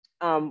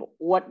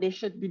what they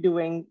should be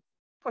doing,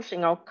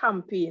 pushing out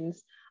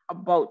campaigns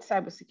about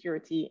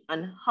cybersecurity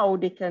and how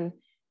they can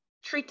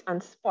treat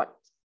and spot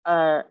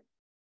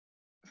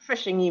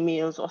phishing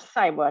emails or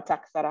cyber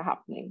attacks that are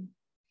happening.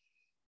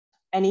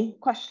 Any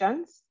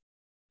questions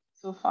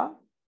so far?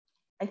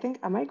 I think,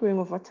 am I going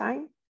over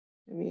time?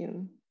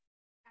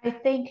 I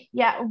think,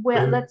 yeah,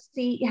 well, let's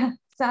see.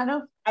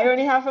 Sano? I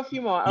only have a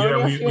few more.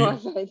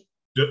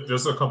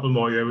 Just a couple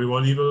more. Yeah, we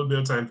want to leave a little bit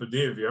of time for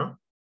Dave, yeah?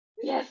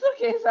 Yes,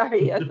 okay,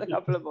 sorry. Yes, a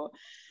couple of more.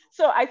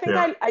 So I think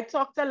I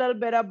talked a little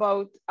bit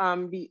about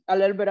the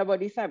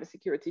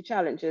cybersecurity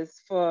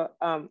challenges for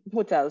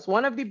hotels.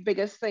 One of the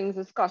biggest things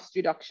is cost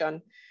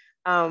reduction.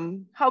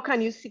 How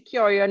can you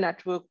secure your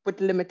network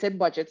with limited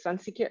budgets and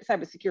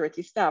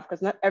cybersecurity staff?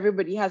 Because not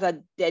everybody has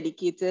a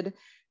dedicated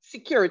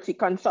security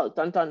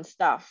consultant on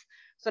staff.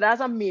 So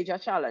that's a major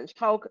challenge.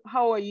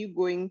 How are you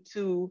going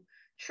to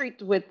treat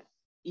with,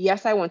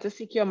 yes, I want to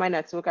secure my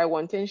network, I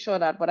want to ensure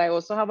that, but I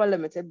also have a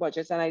limited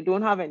budget and I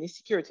don't have any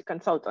security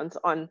consultants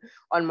on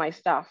my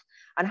staff.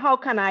 And how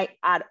can I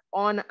add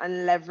on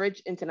and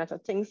leverage Internet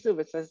of Things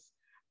services,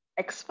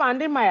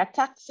 expanding my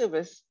attack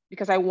service,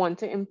 because I want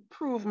to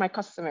improve my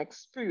customer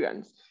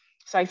experience.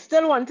 So I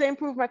still want to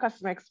improve my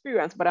customer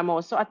experience, but I'm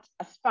also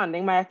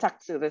expanding my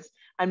attack service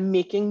and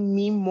making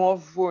me more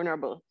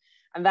vulnerable.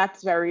 And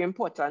that's very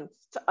important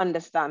to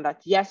understand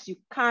that, yes, you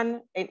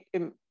can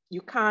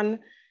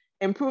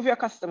improve your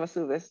customer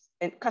service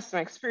and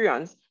customer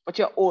experience, but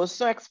you're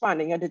also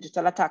expanding your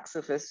digital attack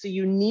surface. So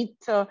you need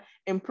to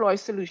employ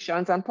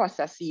solutions and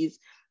processes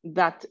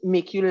that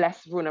make you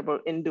less vulnerable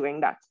in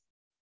doing that.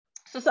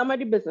 So some of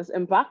the business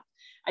impact,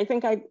 I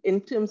think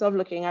in terms of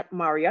looking at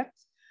Marriott,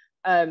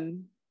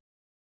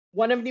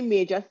 one of the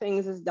major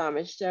things is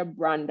damage to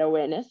brand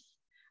awareness.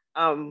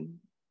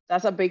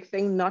 That's a big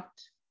thing. Not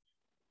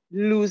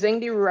losing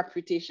the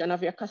reputation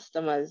of your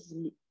customers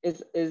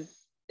is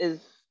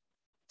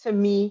to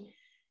me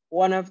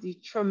one of the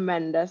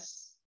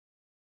tremendous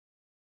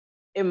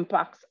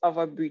impacts of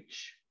a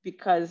breach,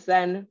 because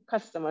then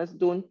customers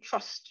don't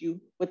trust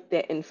you with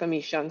their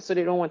information, so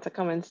they don't want to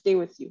come and stay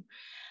with you.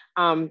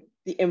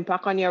 The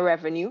impact on your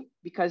revenue,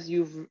 because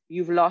you've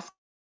lost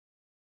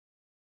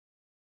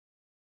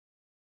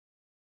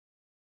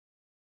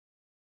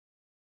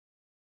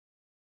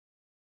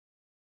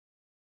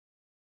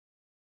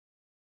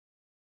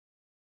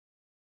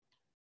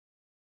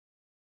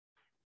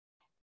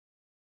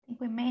I think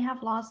we may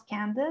have lost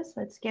Candace.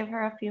 Let's give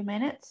her a few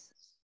minutes.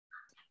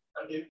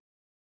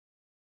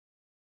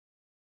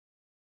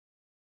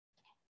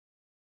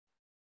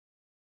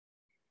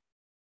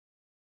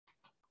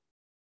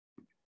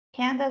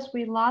 Candace,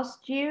 we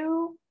lost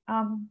you.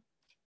 I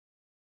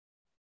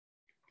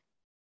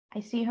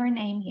see her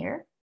name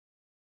here.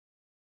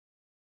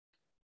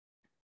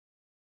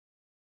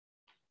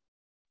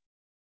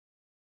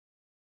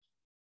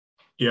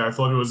 Yeah, I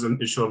thought it was an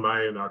issue on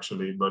my end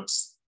actually, but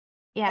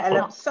Yeah,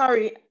 Hello. no.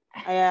 Sorry,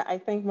 I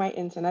think my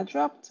internet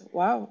dropped.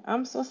 Wow,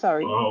 I'm so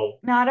sorry. wow.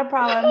 Not a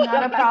problem,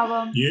 not a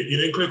problem. You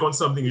didn't click on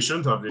something you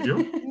shouldn't have, did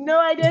you? No,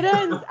 I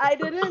didn't. I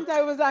didn't.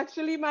 I was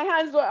actually, my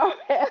hands were up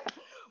here.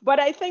 But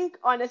I think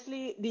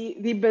honestly,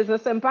 the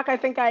business impact, I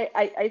think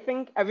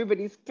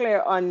everybody's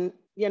clear on,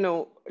 you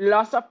know,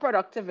 loss of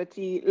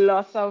productivity,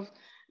 loss of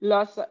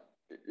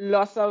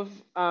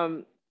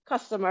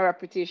customer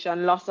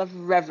reputation, loss of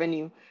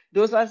revenue.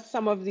 Those are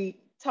some of the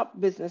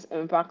top business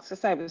impacts for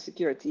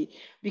cybersecurity.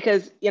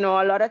 Because, you know,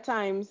 a lot of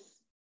times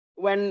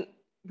when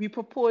we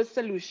propose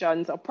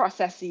solutions or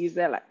processes,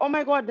 they're like, oh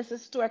my God, this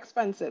is too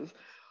expensive.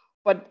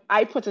 But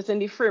I put it in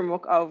the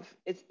framework of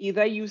it's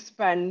either you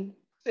spend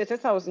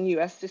 30,000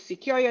 US to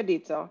secure your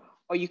data,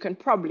 or you can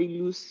probably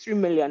lose $3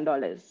 million.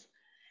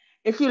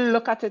 If you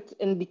look at it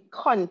in the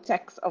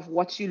context of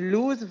what you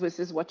lose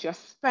versus what you're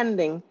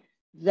spending,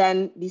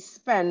 then the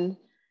spend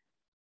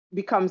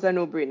becomes a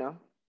no-brainer.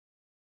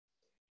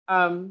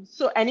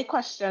 So any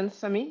questions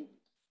for me?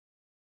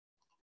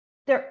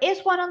 There is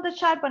one on the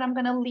chat, but I'm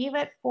going to leave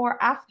it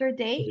for after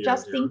Dave,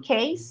 just in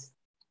case.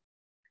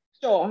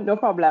 Sure, no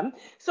problem.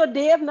 So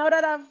Dave, now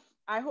that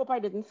I hope I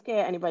didn't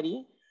scare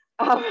anybody,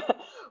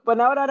 but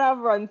now that I've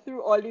run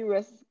through all the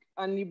risk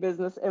and the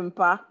business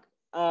impact,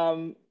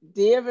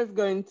 Dave is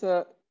going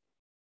to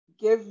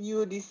give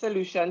you the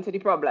solution to the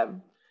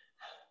problem.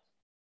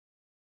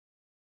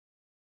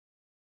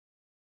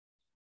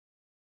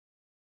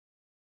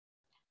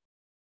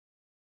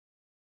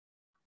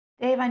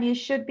 Dave, and you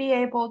should be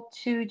able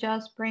to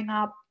just bring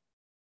up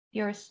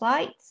your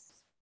slides.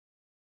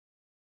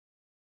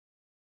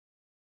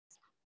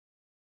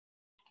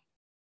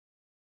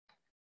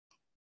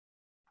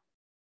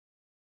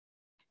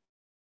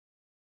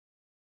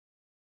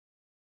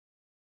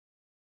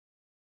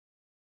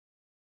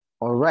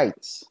 All right.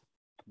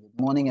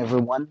 Good morning,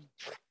 everyone.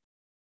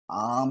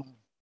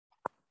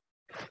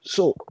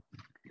 So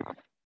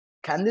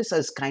Candice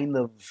has kind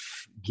of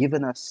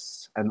given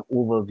us an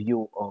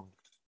overview of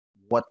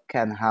what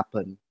can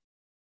happen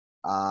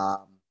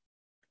and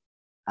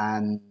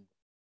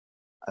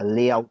a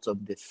layout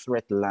of the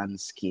threat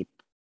landscape,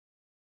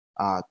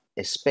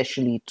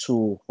 especially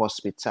to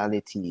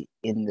hospitality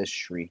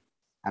industry.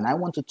 And I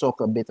want to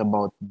talk a bit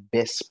about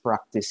best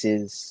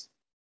practices.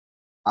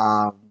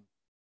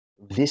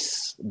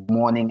 This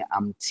morning,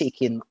 I'm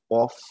taking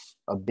off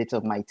a bit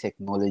of my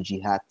technology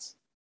hat.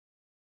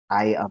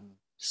 I am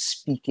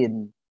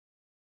speaking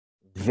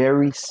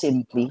very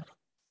simply,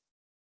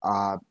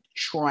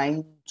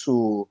 trying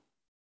to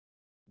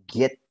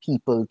get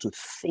people to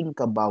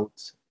think about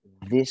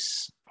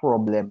this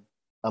problem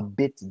a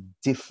bit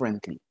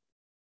differently.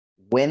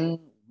 When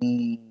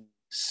we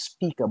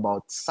speak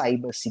about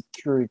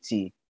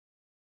cybersecurity,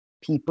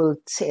 people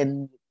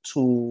tend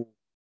to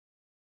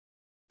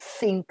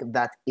think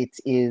that it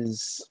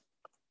is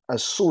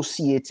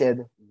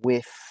associated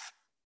with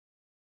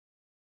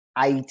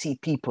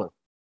IT people.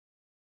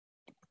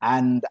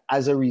 And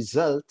as a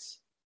result,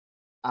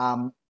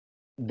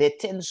 there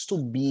tends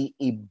to be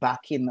a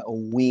backing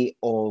away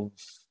of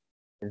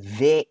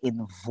their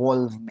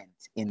involvement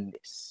in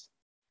this.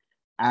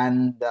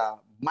 And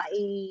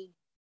my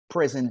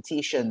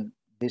presentation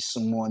this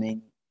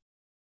morning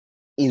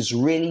is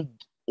really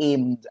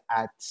aimed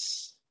at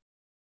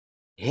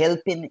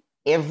helping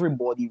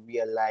everybody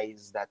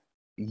realize that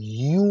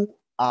you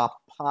are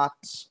part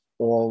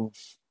of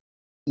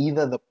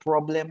either the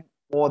problem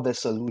or the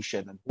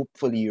solution, and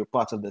hopefully you're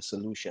part of the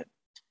solution.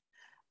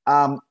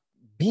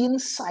 Being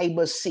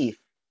cyber safe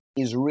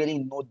is really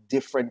no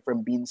different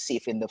from being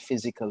safe in the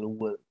physical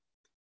world.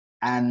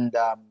 And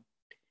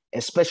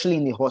especially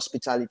in the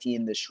hospitality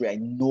industry, I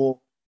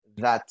know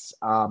that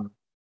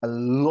a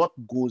lot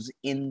goes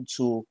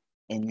into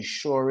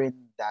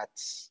ensuring that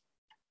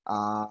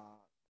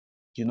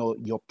you know,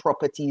 your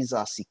properties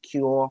are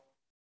secure.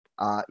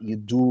 You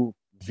do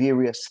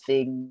various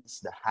things,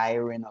 the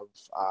hiring of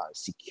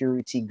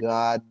security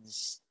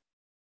guards,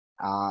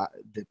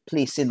 the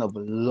placing of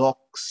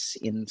locks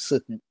in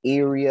certain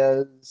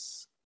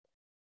areas,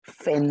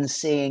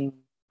 fencing.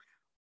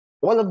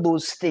 All of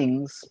those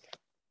things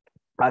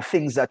are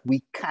things that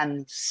we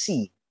can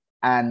see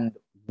and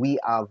we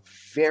are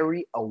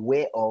very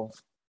aware of,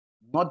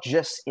 not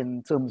just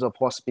in terms of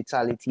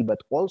hospitality, but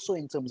also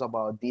in terms of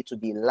our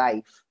day-to-day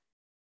life.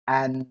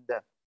 And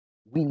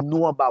we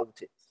know about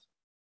it.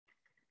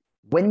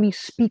 When we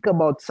speak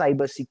about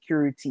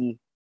cybersecurity,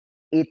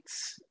 it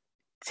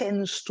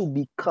tends to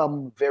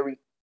become very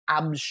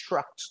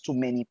abstract to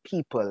many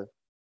people,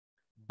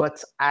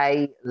 but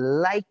I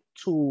like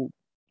to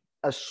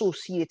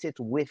associate it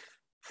with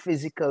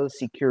physical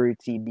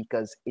security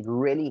because it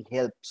really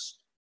helps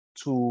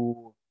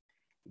to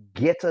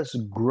get us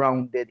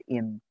grounded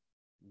in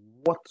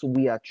what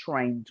we are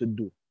trying to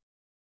do.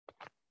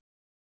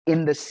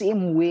 In the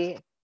same way,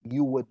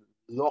 you would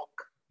lock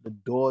the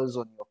doors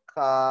on your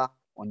car,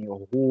 on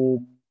your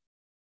home.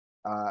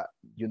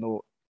 You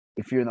know,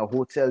 if you're in a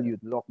hotel,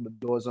 you'd lock the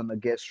doors on the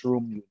guest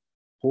room. You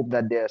hope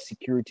that there are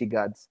security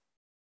guards.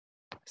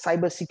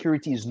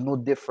 Cybersecurity is no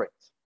different.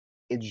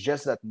 It's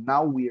just that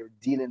now we are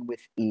dealing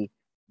with a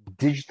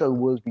digital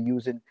world. We're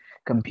using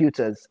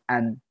computers,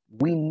 and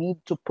we need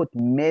to put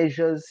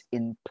measures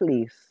in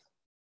place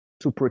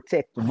to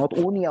protect not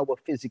only our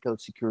physical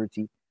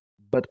security,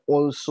 but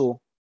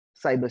also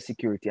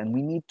cybersecurity. And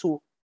we need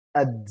to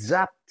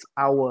adapt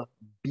our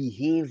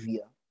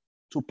behavior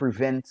to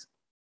prevent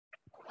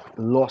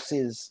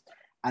losses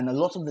and a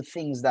lot of the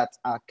things that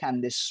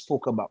Candice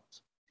spoke about.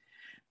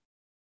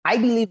 I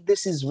believe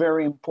this is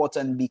very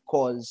important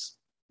because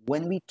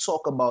when we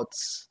talk about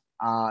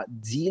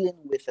dealing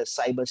with a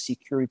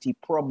cybersecurity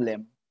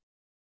problem,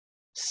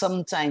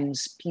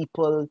 sometimes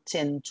people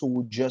tend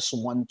to just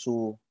want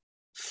to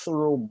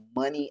throw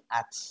money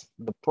at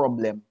the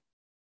problem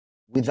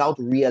without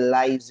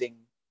realizing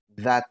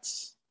that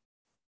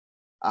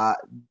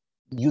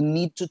you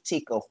need to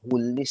take a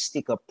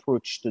holistic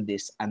approach to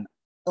this and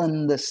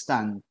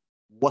understand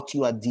what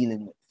you are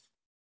dealing with.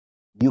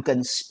 You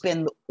can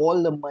spend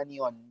all the money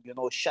on, you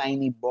know,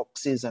 shiny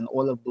boxes and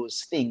all of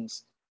those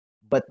things,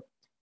 but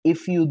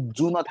if you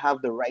do not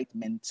have the right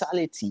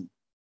mentality,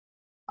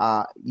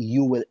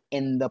 you will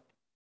end up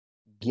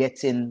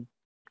getting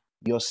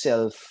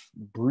yourself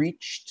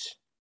breached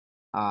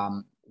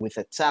with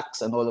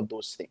attacks and all of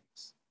those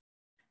things.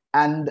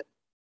 And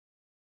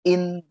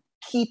in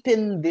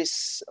keeping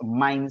this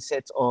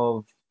mindset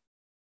of,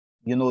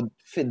 you know,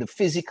 the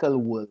physical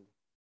world,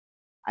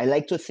 I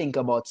like to think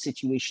about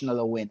situational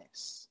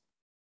awareness.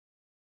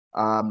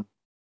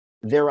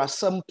 There are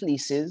some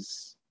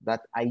places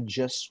that I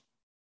just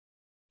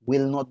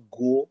will not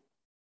go,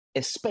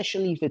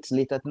 especially if it's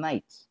late at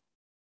night.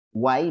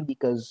 Why?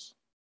 Because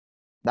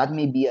that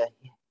may be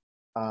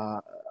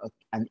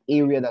an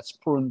area that's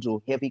prone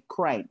to heavy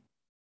crime.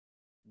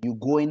 You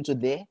go into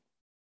there,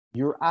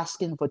 you're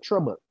asking for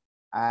trouble.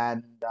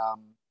 And,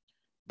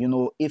 you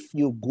know, if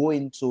you go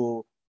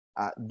into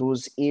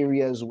those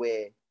areas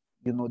where,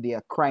 you know, there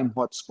are crime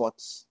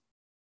hotspots,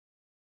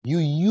 you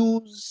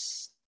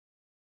use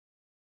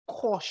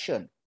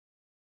caution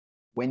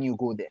when you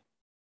go there.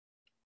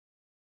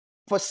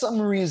 For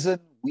some reason,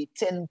 we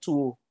tend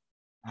to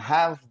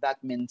have that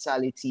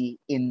mentality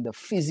in the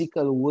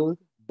physical world,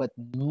 but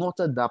not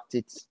adapt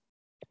it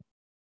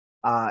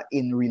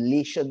in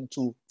relation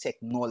to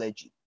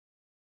technology.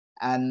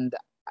 And,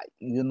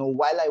 you know,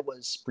 while I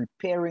was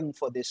preparing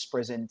for this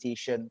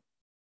presentation,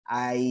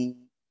 I,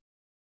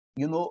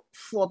 you know,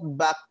 thought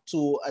back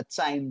to a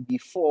time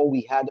before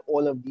we had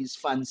all of these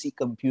fancy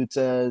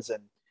computers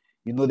and,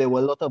 you know, there were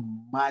a lot of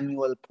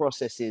manual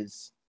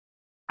processes.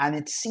 And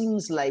it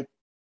seems like,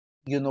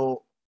 you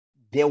know,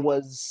 there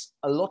was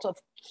a lot of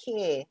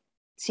care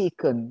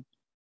taken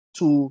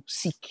to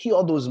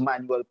secure those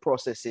manual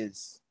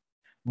processes.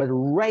 But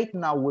right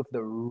now, with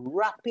the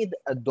rapid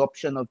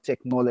adoption of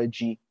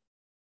technology,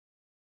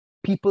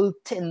 people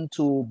tend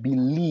to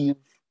believe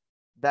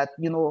that,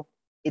 you know,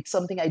 it's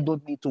something I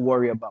don't need to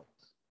worry about.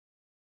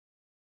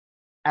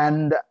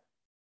 And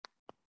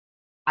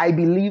I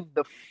believe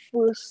the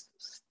first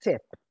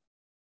step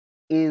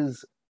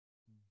is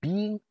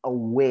being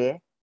aware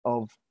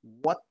of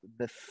what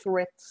the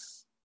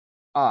threats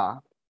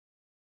are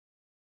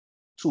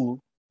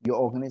to your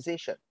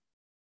organization.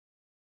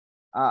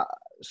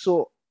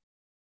 So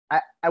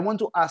I want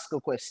to ask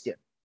a question.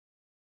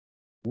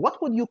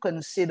 What would you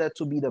consider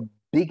to be the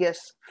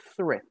biggest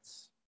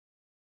threats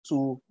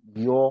to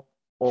your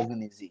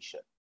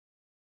organization?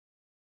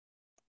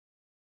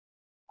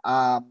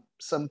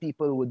 Some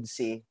people would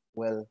say,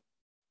 well,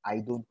 I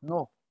don't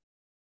know.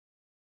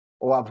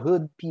 Or I've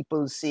heard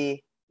people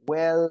say,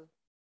 well,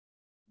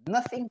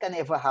 nothing can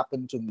ever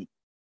happen to me.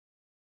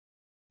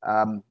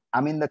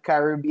 I'm in the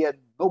Caribbean.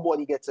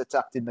 Nobody gets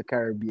attacked in the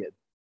Caribbean.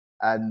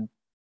 And,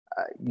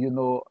 you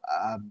know,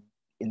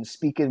 in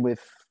speaking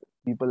with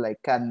people like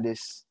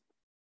Candice,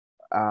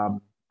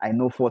 I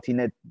know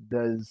Fortinet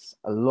does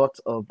a lot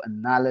of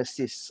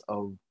analysis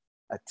of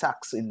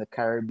attacks in the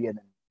Caribbean,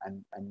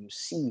 and you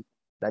see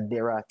that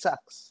there are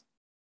attacks.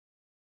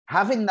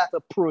 Having that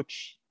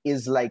approach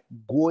is like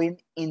going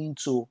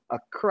into a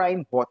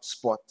crime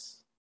hotspot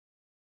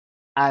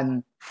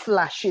and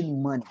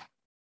flashing money.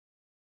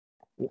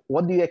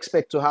 What do you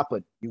expect to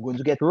happen? You're going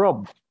to get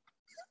robbed.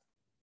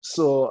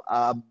 So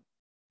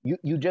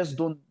you just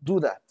don't do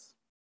that.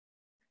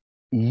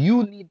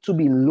 You need to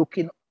be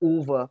looking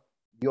over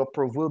your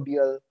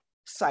proverbial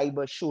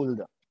cyber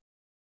shoulder.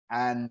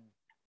 And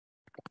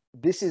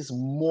this is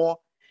more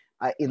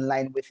in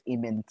line with a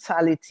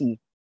mentality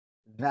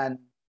than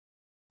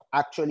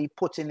actually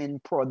putting in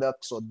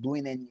products or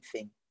doing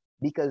anything.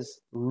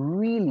 Because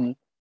really,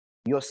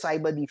 your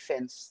cyber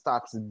defense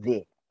starts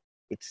there.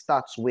 It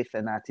starts with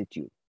an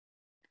attitude.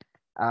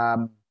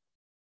 I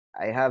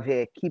have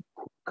here, keep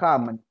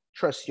calm and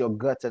trust your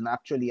gut. And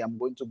actually, I'm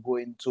going to go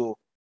into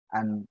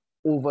an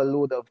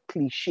overload of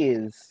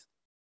cliches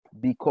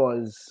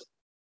because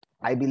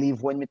I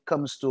believe when it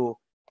comes to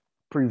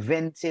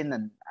preventing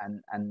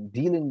and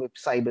dealing with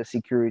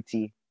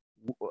cybersecurity,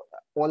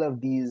 all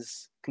of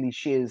these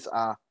cliches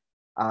are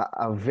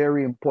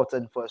very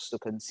important for us to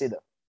consider.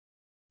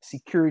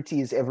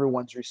 Security is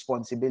everyone's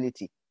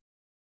responsibility.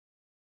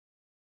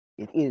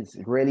 It is.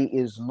 It really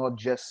is not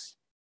just,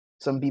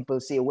 some people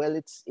say, well,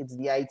 it's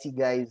the IT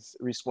guy's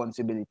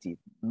responsibility.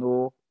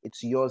 No,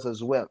 it's yours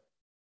as well.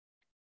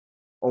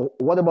 Or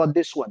what about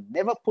this one?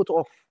 Never put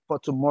off for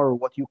tomorrow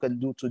what you can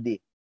do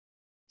today.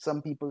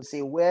 Some people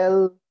say,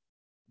 well,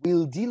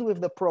 we'll deal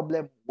with the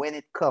problem when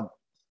it comes.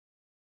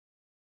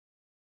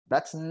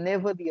 That's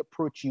never the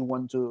approach you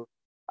want to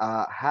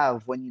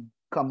have when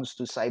it comes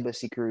to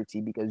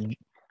cybersecurity, because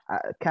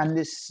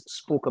Candice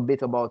spoke a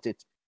bit about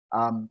it.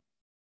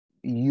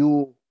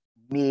 You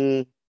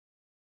may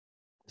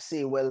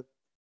say, well,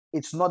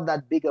 it's not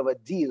that big of a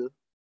deal,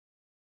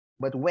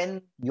 but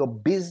when your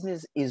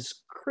business is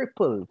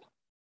crippled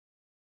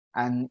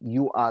and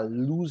you are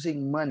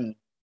losing money,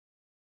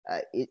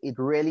 it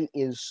really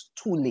is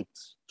too late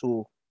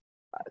to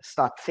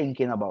start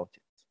thinking about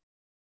it.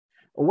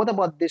 What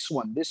about this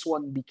one? This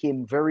one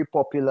became very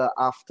popular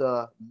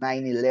after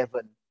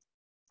 9/11,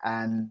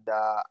 and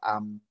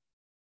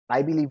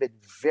I believe it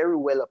very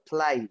well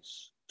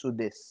applies to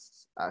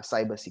this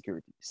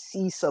cybersecurity.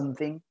 See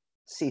something,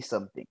 say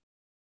something.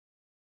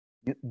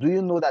 Do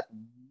you know that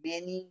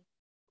many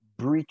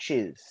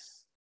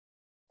breaches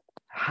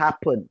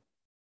happen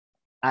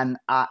and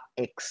are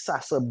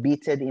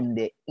exacerbated in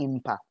their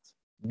impact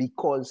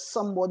because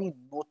somebody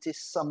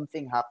noticed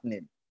something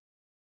happening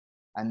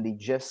and they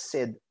just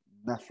said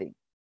nothing?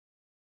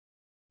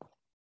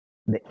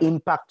 The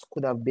impact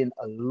could have been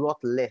a lot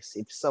less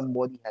if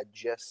somebody had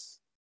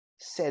just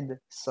said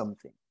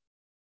something.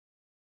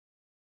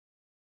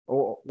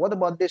 Or what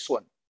about this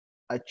one?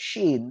 A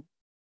chain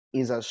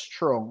is as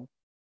strong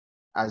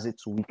as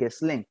its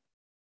weakest link.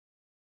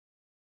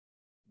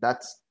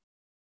 That's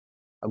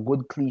a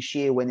good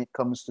cliche when it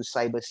comes to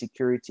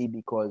cybersecurity,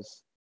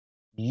 because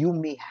you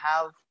may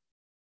have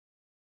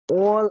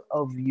all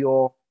of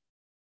your,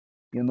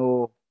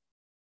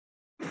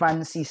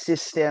 fancy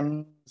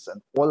systems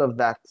and all of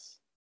that,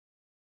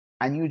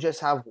 and you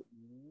just have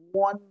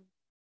one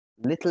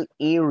little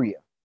area.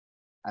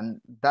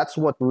 And that's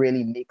what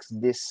really makes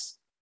this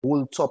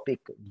whole topic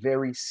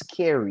very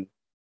scary,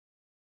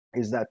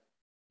 is that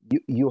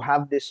you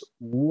have this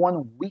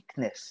one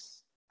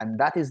weakness, and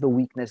that is the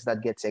weakness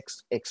that gets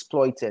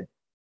exploited.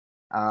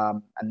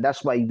 And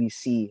that's why we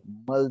see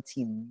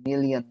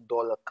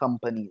multi-million-dollar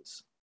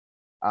companies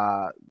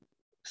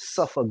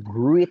suffer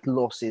great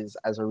losses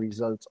as a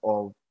result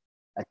of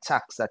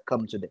attacks that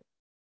come to them.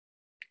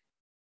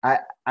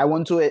 I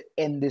want to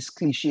end this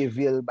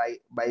clicheville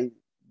by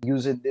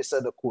using this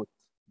other quote.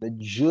 The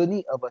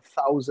journey of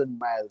 1,000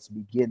 miles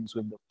begins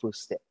with the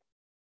first step.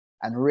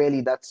 And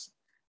really, that's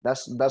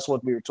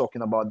what we were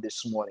talking about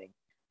this morning,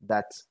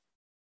 that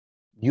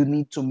you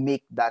need to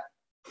make that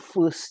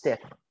first step.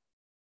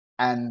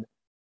 And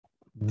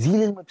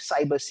dealing with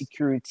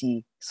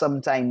cybersecurity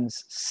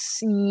sometimes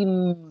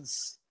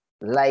seems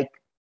like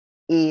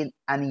an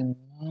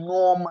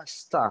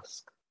enormous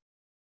task.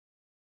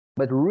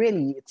 But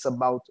really, it's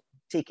about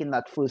taking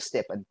that first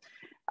step. And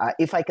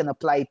if I can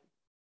apply it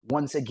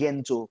once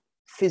again to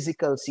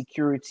physical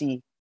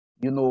security,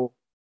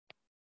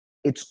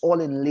 it's all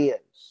in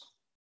layers.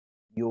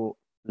 You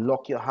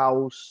lock your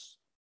house,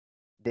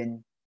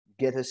 then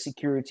get a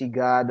security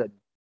guard, and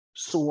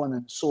so on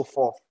and so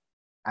forth.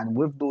 And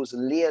with those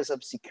layers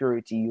of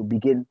security, you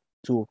begin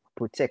to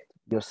protect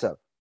yourself.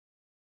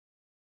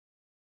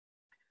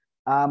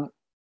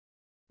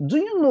 Do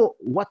you know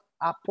what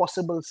are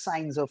possible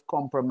signs of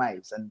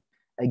compromise? And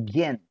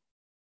again,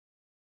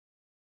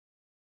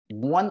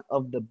 one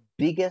of the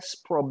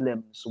biggest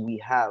problems we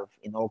have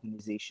in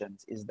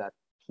organizations is that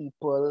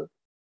people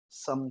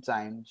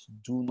sometimes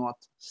do not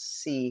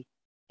say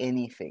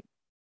anything.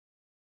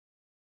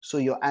 So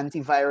your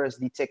antivirus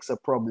detects a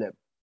problem.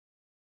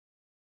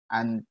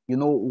 And you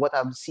know what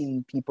I've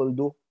seen people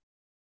do?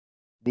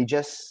 They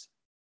just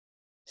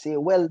say,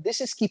 well,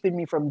 this is keeping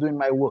me from doing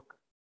my work.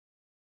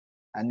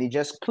 And they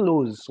just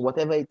close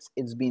whatever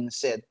it's being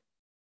said.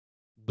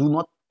 Do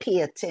not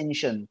pay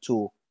attention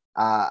to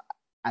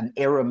an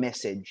error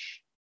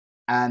message.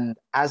 And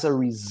as a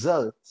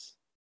result,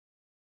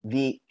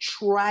 they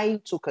try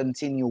to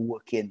continue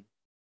working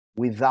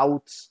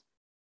without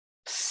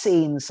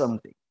saying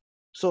something.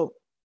 So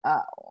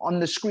on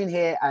the screen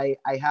here, I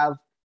have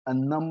a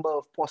number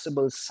of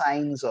possible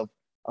signs of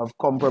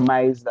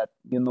compromise that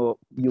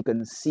you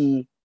can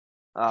see.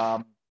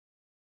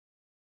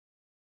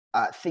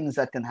 Things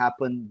that can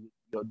happen.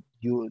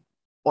 You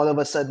all of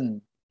a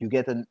sudden you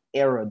get an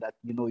error that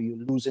you're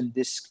losing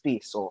disk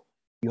space, or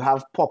you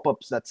have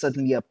pop-ups that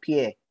suddenly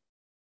appear.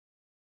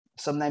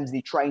 Sometimes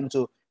they're trying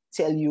to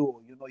tell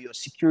you, your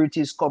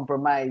security is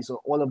compromised, or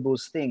all of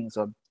those things,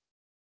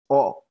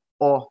 or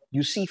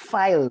you see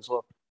files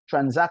or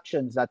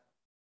transactions that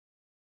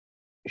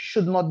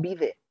should not be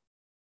there.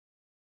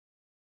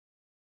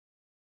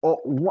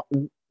 Or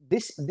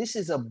this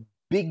is a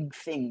big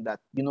thing that,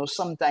 you know,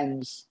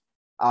 sometimes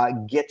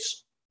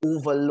gets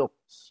overlooked.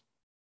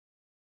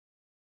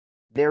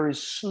 There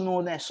is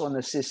slowness on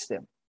the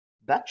system.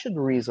 That should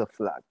raise a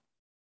flag,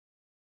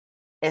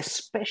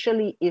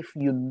 especially if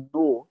you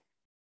know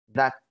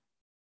that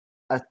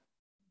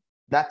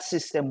that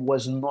system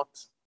was not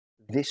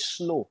this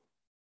slow.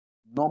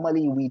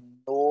 Normally, we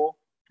know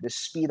the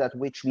speed at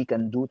which we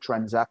can do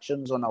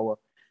transactions on our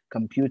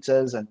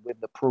computers and with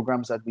the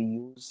programs that we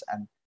use.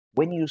 And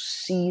when you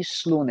see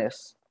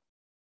slowness,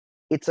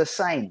 it's a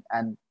sign,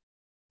 and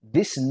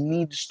this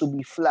needs to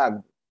be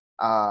flagged.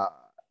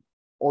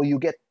 Or you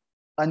get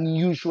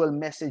unusual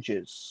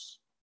messages.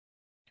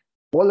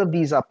 All of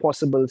these are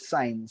possible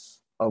signs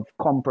of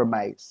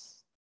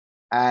compromise.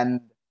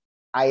 And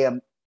I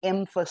am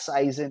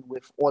emphasizing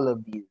with all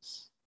of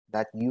these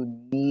that you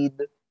need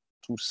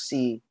to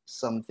say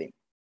something.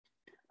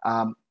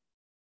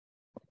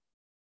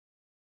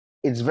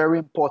 It's very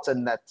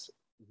important that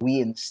we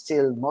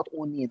instill not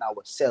only in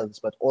ourselves,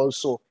 but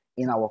also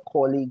in our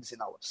colleagues,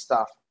 in our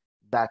staff,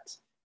 that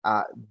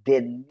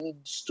there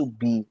needs to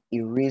be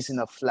a raising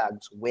of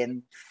flags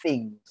when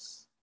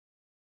things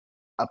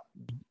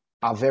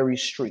are very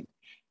strange.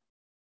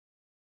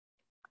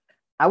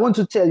 I want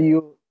to tell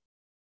you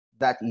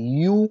that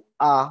you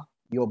are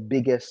your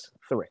biggest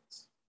threat.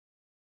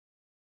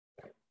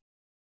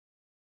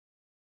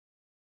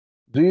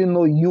 Do you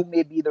know you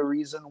may be the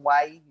reason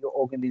why your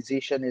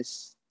organization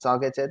is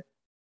targeted?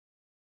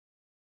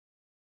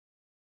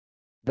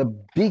 The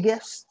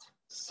biggest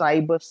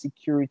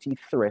cybersecurity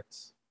threat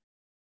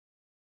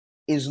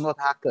is not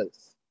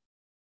hackers.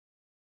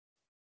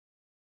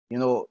 You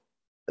know,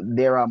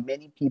 there are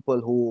many people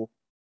who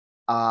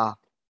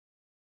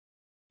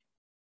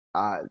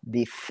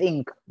they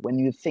think, when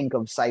you think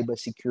of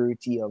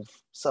cybersecurity, of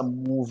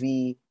some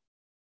movie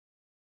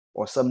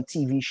or some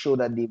TV show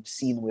that they've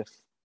seen with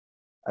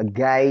a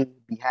guy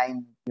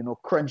behind, you know,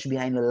 crunched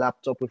behind a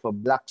laptop with a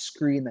black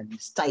screen, and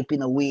he's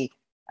typing away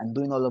and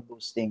doing all of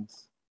those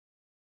things.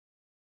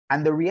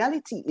 And the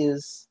reality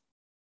is,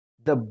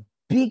 the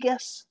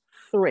biggest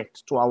threat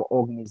to our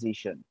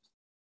organization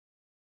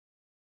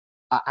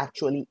are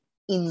actually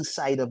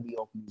inside of the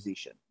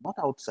organization, not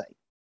outside.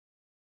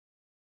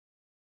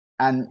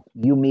 And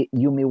you may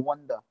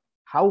wonder,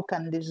 how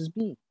can this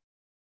be?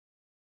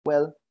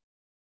 Well,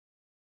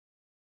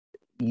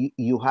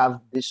 you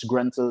have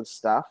disgruntled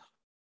staff.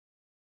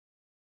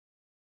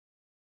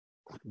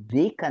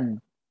 They can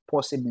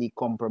possibly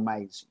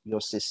compromise your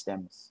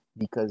systems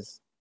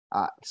because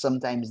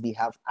sometimes they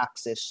have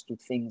access to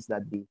things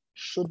that they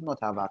should not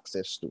have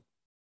access to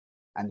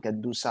and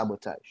can do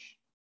sabotage.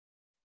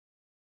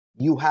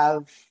 You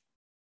have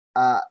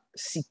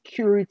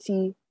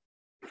security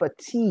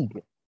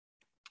fatigue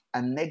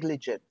and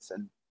negligence.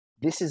 And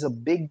this is a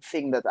big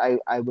thing that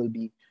I will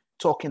be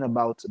talking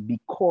about,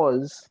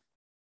 because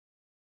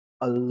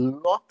a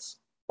lot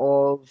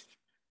of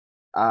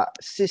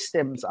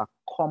systems are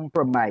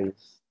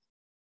compromised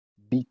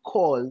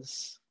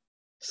because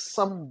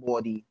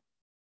somebody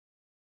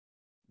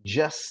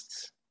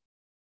just,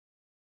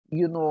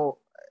 you know,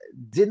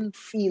 didn't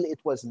feel it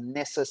was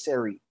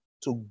necessary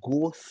to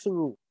go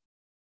through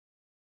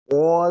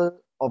all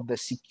of the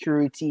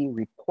security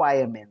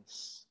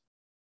requirements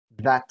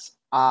that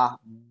are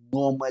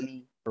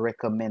normally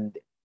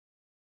recommended.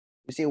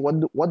 You say,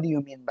 what do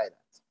you mean by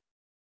that?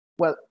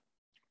 Well,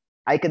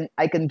 I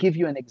can give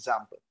you an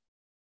example.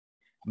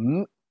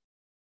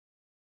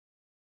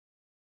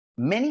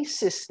 Many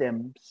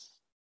systems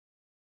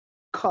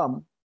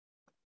come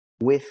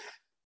with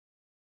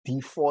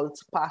default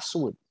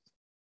passwords.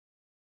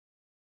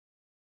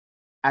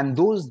 And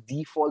those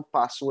default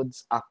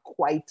passwords are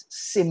quite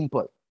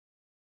simple.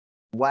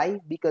 Why?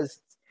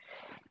 Because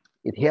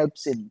it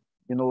helps in,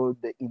 you know,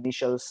 the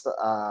initial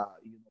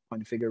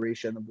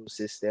configuration of those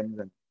systems.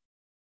 And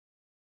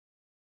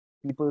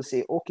people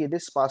say, okay,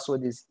 this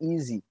password is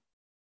easy,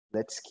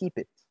 let's keep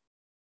it.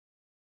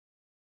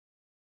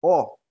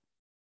 Or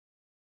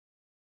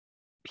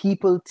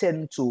people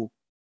tend to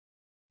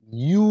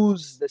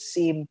use the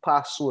same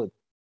password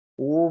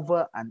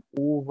over and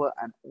over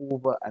and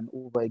over and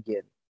over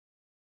again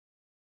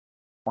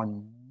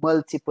on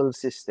multiple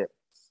systems.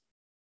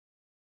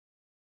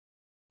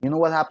 You know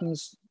what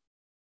happens?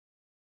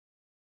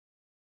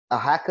 A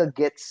hacker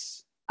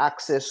gets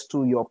access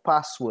to your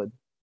password,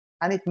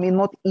 and it may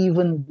not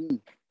even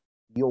be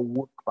your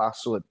work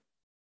password.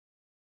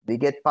 They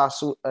get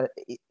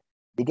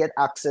they get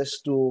access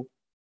to,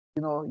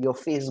 you know, your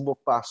Facebook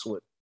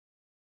password,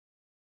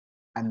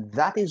 and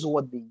that is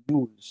what they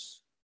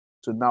use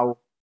to now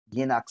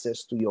gain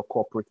access to your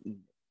corporate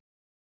email.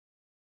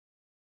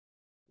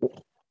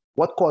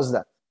 What caused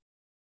that?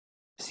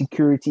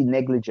 Security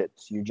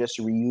negligence. You're just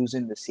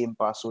reusing the same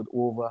password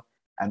over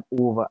and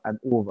over and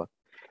over.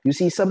 You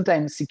see,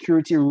 sometimes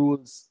security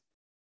rules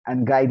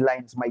and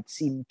guidelines might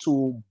seem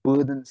too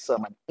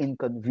burdensome and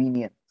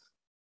inconvenient.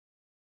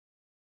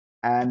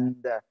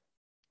 And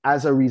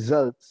as a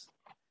result,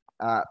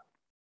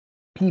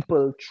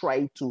 people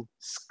try to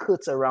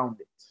skirt around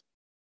it.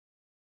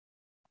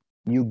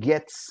 You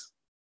get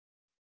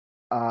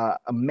a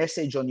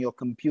message on your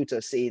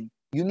computer saying,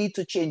 you need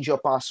to change your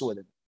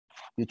password.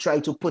 You try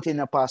to put in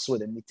a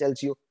password and it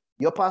tells you,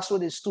 your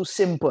password is too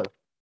simple.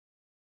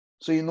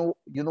 So you know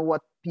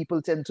what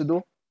people tend to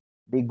do?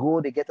 They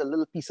get a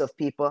little piece of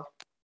paper,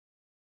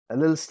 a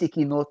little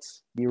sticky note,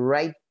 they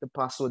write the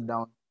password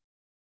down,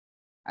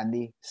 and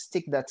they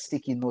stick that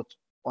sticky note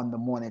on the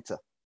monitor.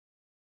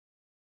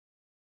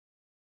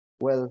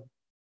 Well,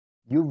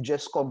 you've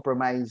just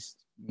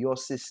compromised your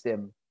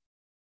system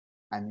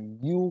and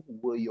you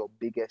were your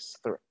biggest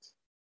threat.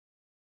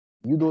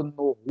 You don't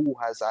know who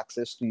has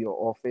access to your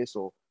office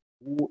or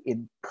who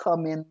in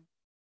coming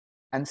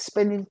and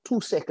spending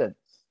 2 seconds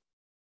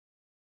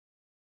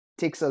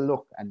takes a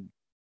look and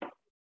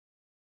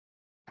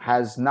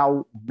has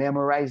now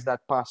memorized that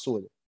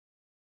password,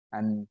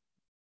 and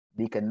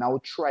they can now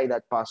try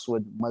that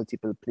password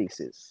multiple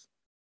places.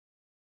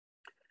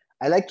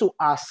 I like to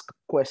ask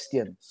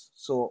questions.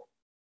 So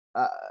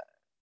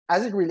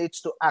as it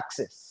relates to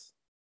access,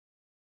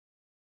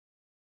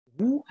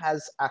 who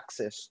has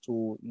access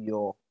to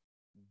your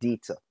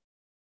data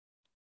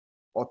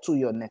or to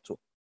your network?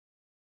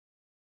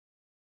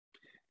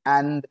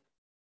 And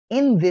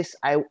in this,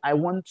 I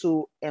want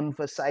to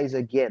emphasize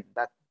again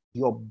that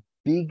your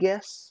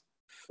biggest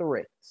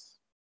threat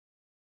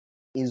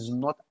is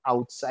not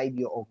outside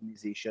your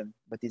organization,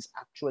 but is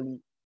actually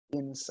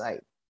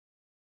inside.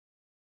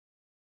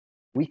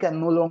 We can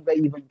no longer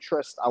even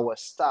trust our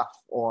staff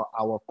or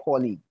our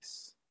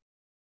colleagues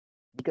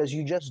because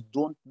you just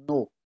don't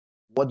know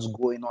what's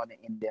going on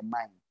in their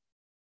mind.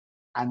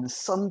 And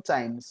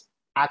sometimes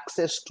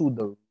access to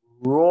the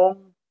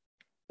wrong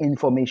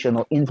information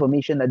or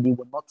information that they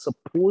were not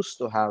supposed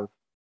to have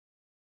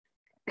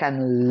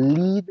can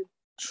lead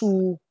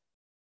to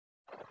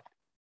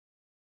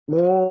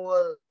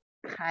all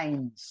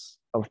kinds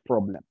of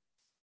problems.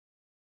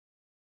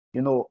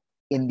 You know,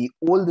 in the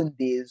olden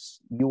days,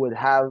 you would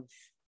have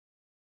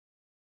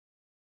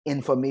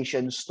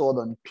information stored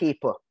on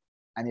paper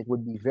and it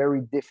would be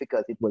very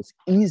difficult. It was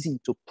easy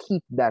to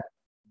keep that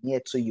near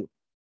to you.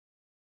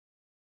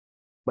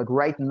 But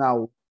right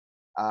now,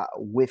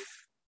 with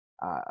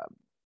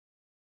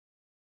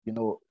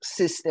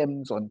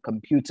systems on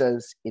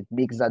computers, it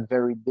makes that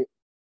very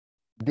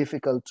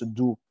difficult to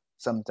do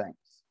sometimes.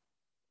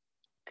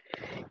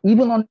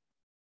 Even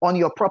on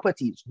your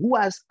properties, who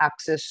has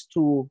access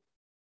to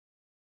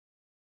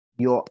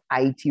your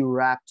IT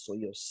racks or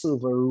your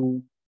server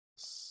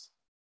rooms?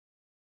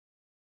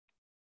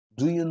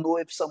 Do you know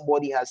if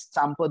somebody has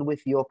tampered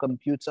with your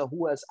computer?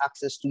 Who has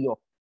access to your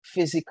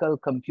physical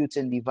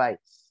computing device?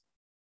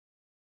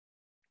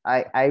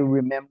 I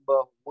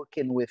remember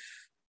working with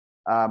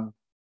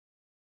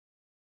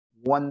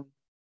one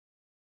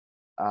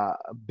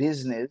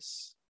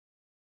business,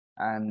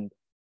 and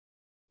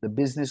the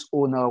business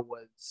owner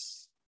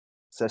was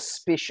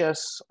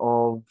suspicious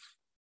of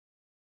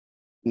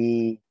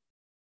an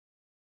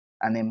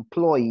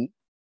employee,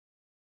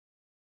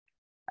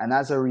 and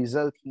as a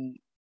result,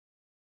 he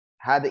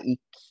had a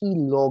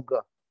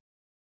keylogger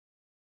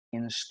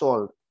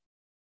installed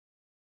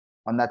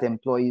on that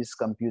employee's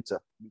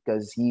computer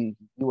because he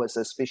was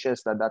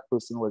suspicious that that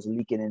person was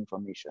leaking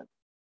information.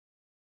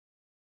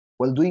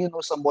 Well, do you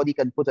know somebody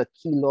can put a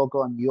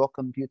keylogger on your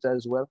computer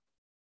as well?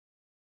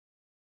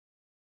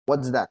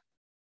 What's that?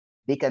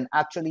 They can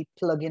actually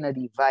plug in a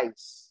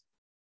device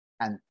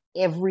and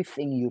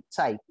everything you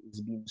type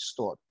is being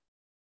stored.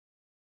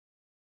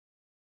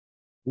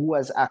 Who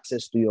has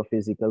access to your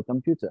physical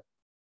computer?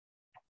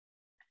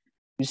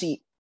 You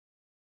see,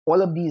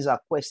 all of these are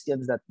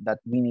questions that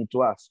we need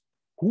to ask.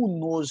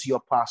 Who knows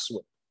your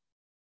password?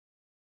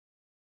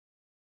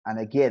 And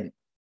again,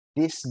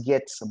 this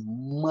gets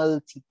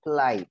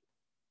multiplied,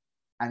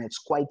 and it's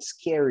quite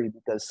scary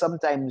because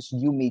sometimes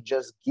you may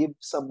just give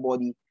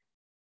somebody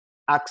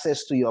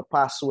access to your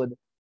password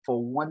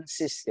for one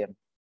system,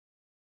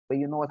 but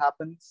you know what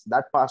happens?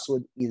 That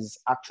password is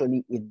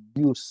actually in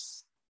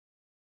use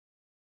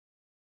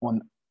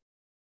on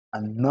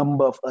a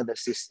number of other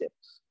systems.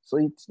 So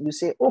you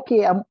say,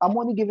 okay, I'm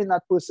only giving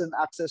that person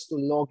access to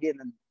log in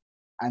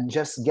and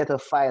just get a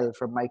file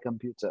from my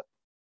computer.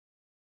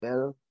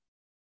 Well,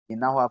 you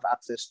now have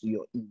access to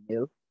your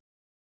email.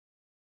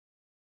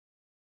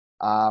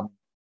 A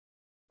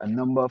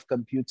number of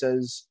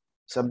computers,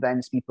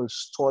 sometimes people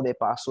store their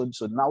passwords.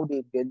 So now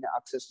they've gained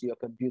access to your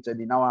computer.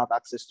 They now have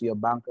access to your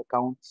bank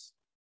accounts.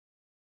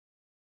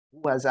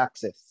 Who has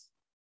access?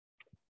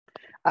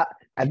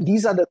 And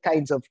these are the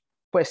kinds of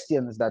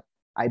questions that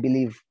I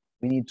believe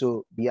we need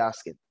to be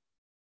asking.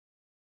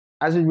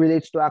 As it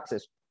relates to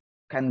access,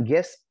 can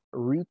guests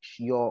reach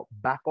your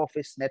back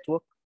office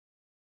network?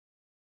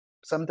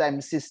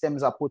 Sometimes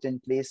systems are put in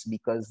place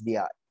because they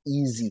are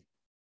easy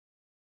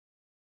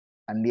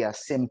and they are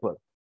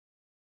simple.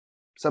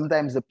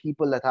 Sometimes the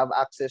people that have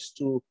access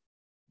to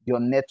your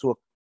network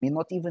may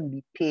not even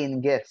be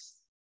paying guests.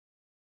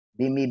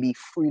 They may be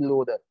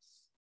freeloaders.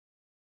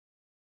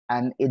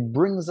 And it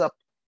brings up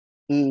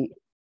a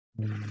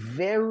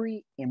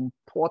very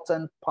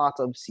important part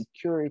of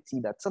security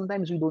that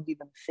sometimes we don't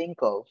even think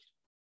of,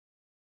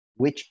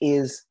 which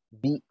is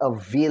be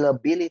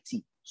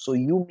availability. So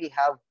you may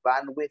have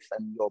bandwidth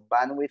and your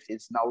bandwidth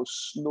is now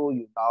slow.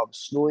 You now have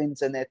slow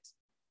internet.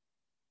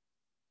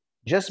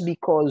 Just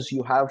because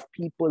you have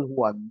people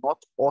who are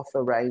not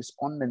authorized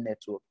on the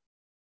network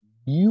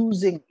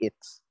using it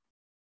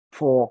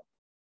for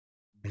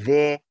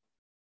their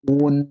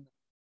own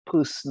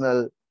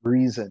personal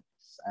reasons.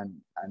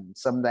 And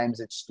sometimes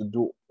it's to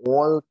do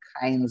all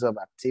kinds of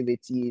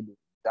activity,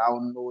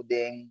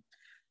 downloading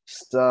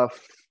stuff,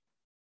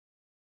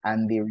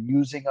 and they're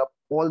using up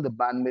all the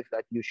bandwidth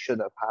that you should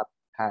have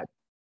had.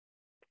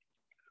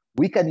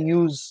 We can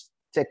use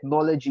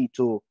technology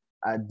to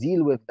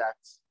deal with that.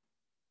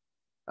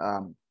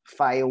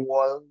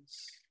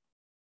 Firewalls,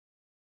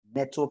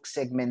 network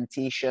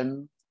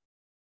segmentation.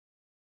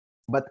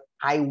 But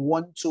I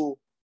want to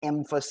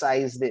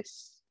emphasize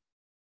this.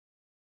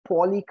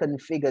 Poorly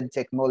configured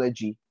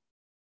technology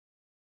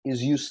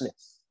is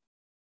useless.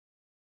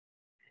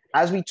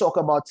 As we talk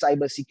about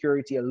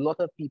cybersecurity, a lot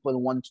of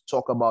people want to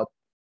talk about,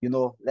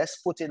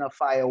 let's put in a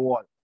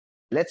firewall.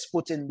 Let's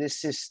put in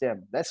this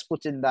system. Let's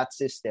put in that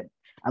system.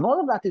 And all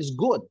of that is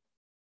good.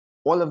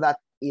 All of that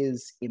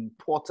is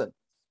important.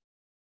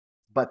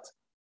 But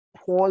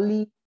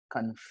poorly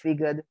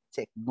configured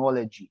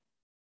technology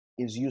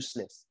is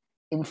useless.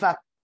 In fact,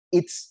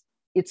 it's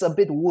a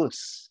bit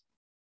worse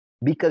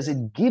because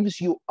it gives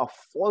you a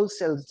false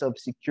sense of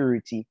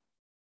security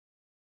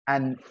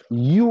and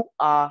you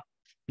are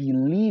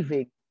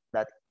believing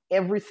that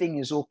everything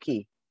is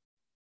okay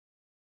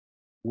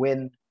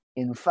when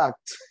in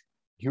fact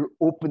you're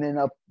opening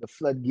up the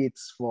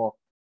floodgates for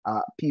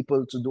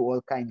people to do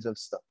all kinds of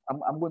stuff.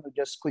 I'm going to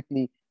just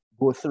quickly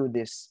go through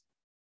this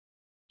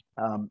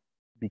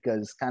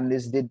because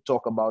Candice did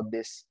talk about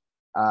this.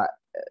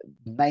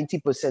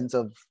 90%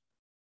 of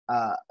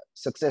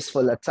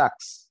successful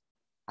attacks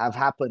have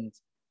happened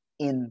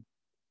in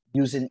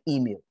using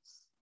emails.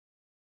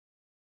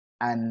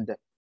 And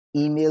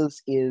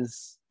emails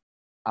is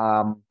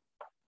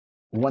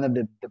one of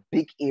the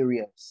big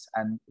areas.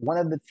 And one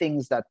of the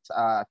things that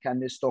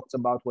Candice talked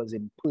about was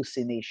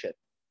impersonation.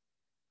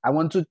 I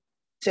want to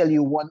tell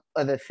you one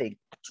other thing.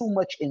 Too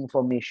much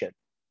information.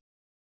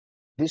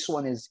 This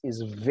one is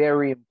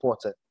very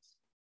important.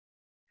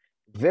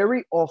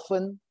 Very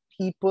often,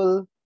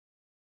 people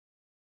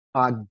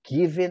are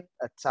giving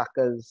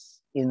attackers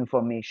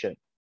information.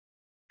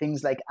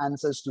 Things like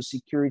answers to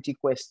security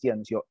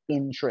questions, your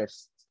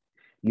interests,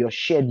 your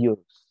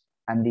schedules.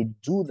 And they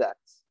do that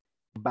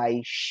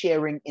by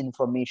sharing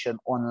information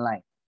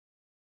online.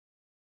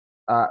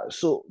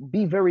 So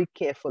be very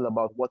careful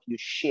about what you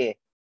share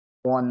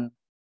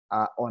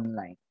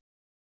online.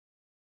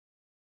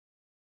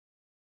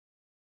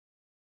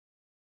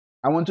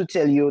 I want to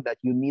tell you that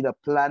you need a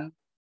plan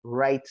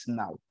right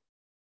now.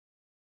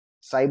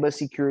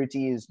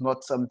 Cybersecurity is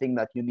not something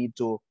that you need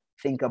to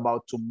think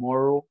about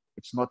tomorrow.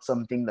 It's not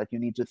something that you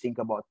need to think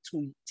about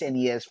 10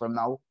 years from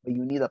now, but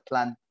you need a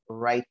plan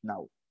right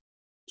now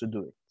to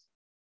do it.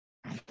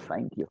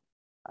 Thank you.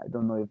 I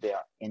don't know if there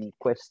are any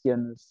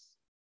questions.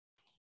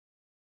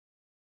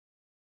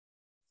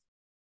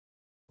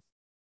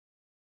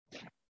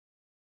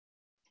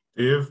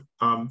 Dave,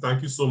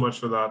 thank you so much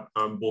for that,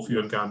 both you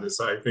and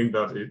Candice. I think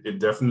that it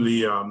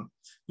definitely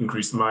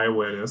increased my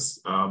awareness.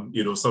 Some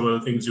of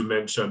the things you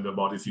mentioned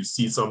about if you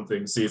see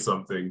something, say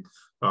something.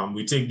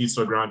 We take these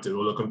for granted.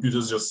 Well, the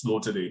computer's just slow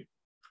today.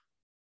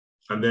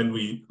 And then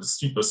we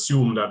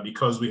assume that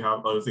because we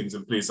have other things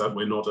in place that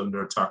we're not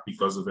under attack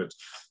because of it.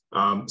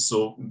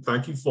 So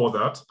thank you for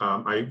that.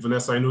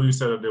 Vanessa, I know you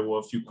said that there were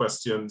a few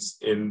questions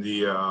in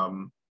the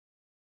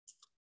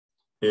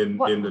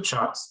in the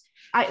chat.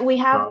 We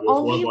have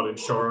only one about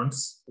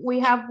insurance. We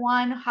have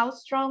one. How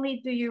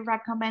strongly do you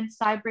recommend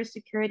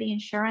cybersecurity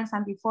insurance?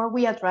 And before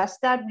we address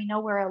that, we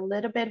know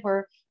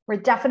we're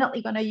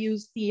definitely going to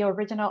use the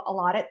original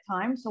allotted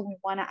time. So we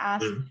want to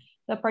ask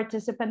the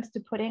participants to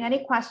put in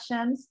any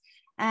questions.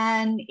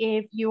 And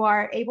if you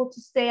are able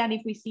to stay, and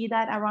if we see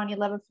that around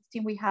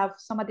 11:15, we have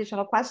some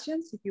additional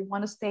questions. If you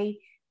want to stay,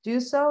 do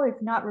so. If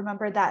not,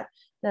 remember that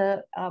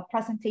the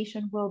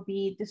presentation will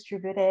be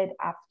distributed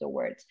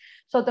afterwards.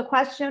 So the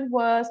question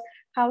was,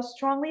 how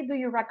strongly do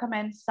you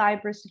recommend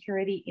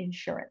cybersecurity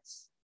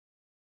insurance?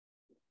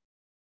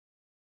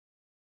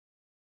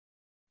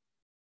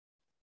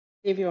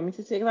 If you want me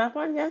to take that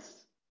one,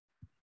 yes?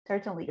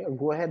 Certainly. Yeah,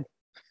 go ahead.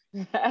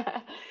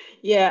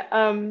 Yeah,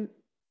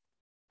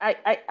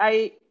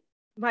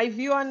 my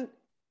view on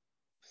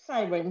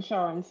cyber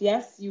insurance,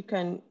 yes, you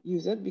can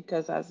use it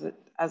because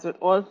as with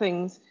all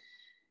things,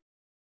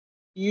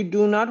 you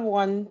do not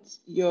want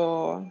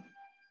your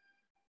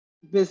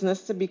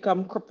business to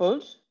become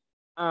crippled,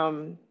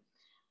 and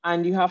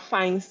you have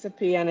fines to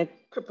pay and it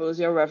cripples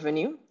your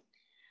revenue.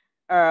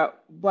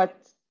 But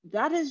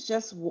that is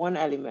just one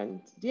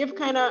element. Dave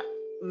kind of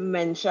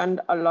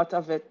mentioned a lot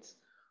of it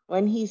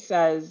when he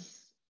says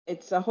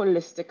it's a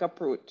holistic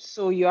approach.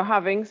 So you're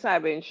having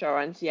cyber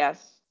insurance,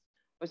 yes,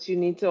 but you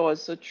need to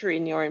also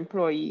train your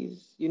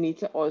employees. You need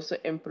to also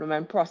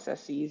implement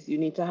processes. You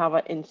need to have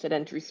an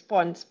incident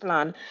response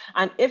plan.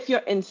 And if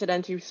your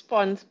incident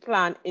response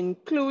plan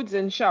includes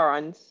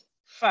insurance,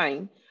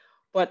 fine,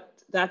 but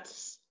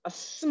that's a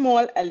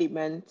small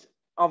element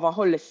of a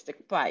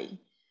holistic pie.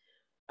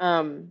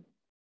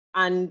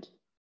 And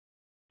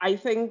I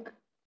think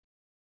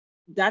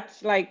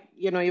that's like,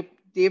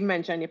 Dave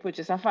mentioned you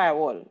purchase a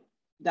firewall.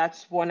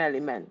 That's one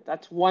element.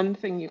 That's one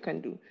thing you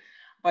can do.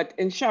 But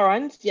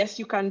insurance, yes,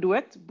 you can do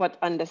it, but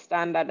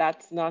understand that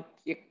that's not,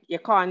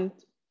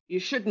 you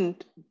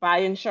shouldn't buy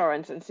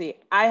insurance and say,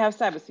 I have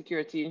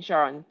cybersecurity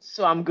insurance,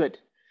 so I'm good.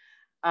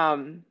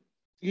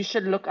 You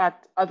should look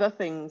at other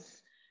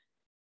things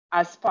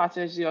as part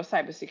of your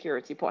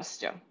cybersecurity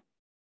posture.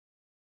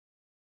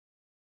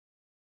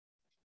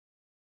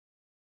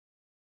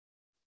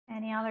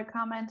 Any other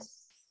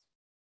comments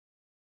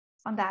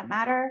on that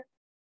matter?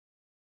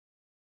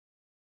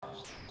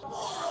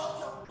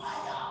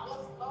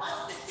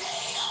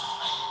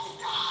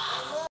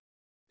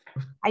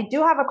 I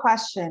do have a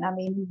question. I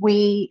mean,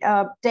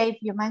 Dave,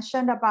 you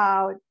mentioned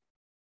about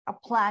a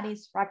plan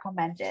is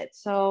recommended.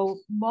 So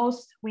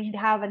we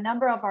have a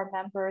number of our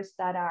members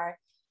that are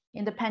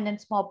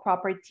independent small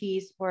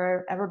properties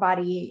where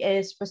everybody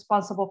is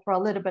responsible for a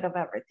little bit of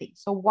everything.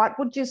 So what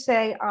would you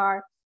say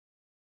are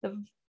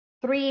the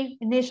 3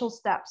 initial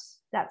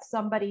steps that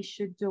somebody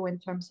should do in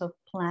terms of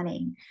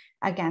planning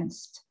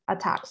against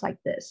attacks like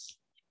this?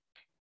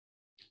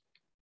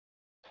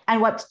 And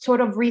what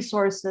sort of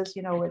resources,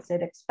 is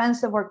it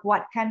expensive, or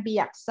what can be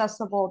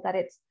accessible that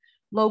it's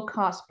low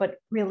cost but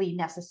really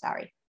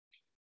necessary?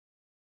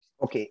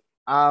 Okay.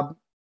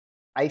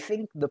 I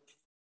think the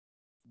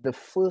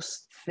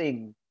first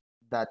thing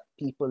that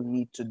people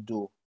need to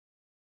do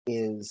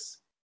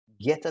is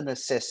get an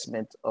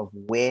assessment of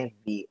where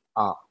they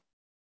are.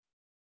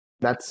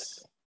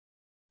 That's,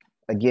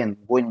 again,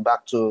 going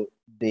back to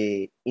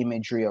the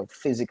imagery of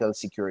physical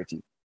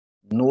security,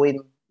 knowing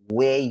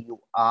where you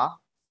are.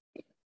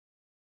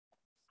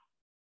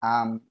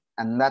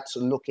 And that's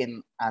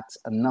looking at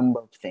a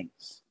number of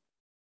things.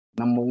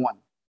 Number one,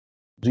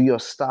 do your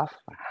staff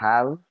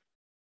have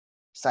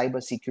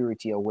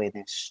cybersecurity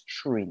awareness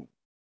training?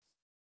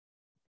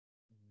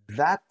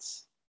 That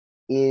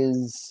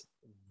is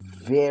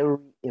very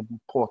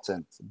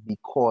important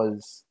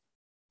because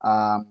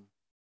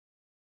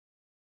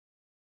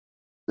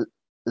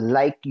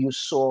like you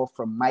saw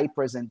from my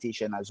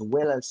presentation as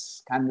well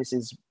as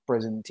Candice's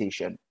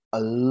presentation,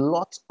 a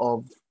lot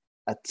of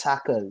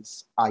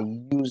attackers are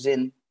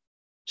using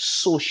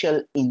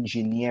social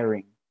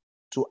engineering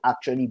to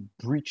actually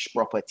breach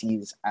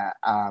properties.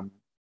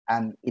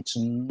 And it's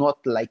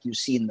not like you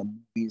see in the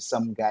movies,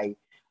 some guy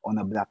on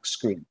a black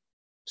screen.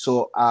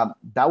 So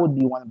that would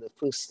be one of the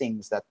first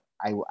things that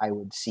I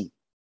would see.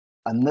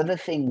 Another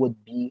thing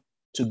would be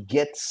to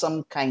get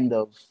some kind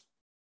of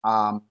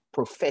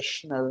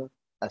professional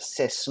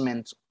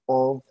assessment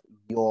of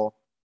your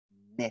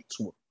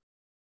network.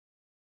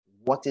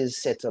 What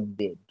is set up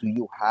there? Do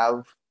you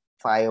have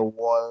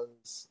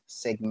firewalls,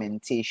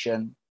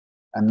 segmentation?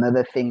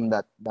 Another thing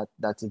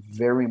that's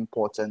very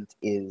important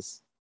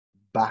is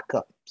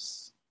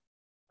backups,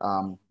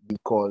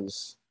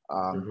 because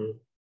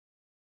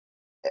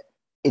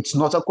it's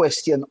not a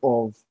question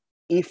of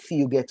if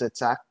you get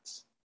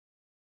attacked.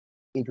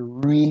 It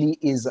really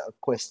is a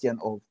question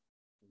of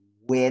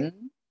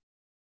when,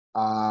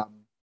 and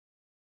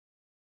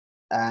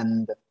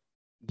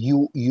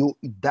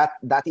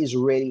that is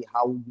really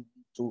how you need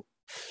to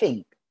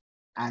think,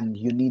 and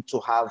you need to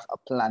have a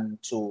plan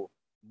to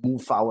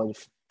move forward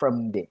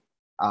from there.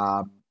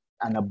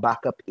 And a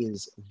backup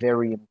is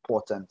very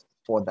important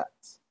for that.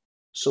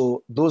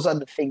 So those are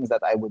the things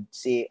that I would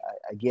say.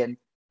 Again,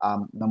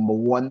 number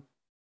one,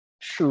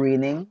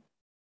 training.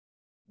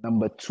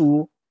 Number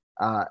two,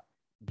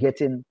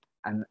 getting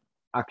an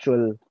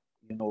actual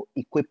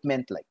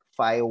equipment like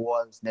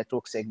firewalls,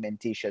 network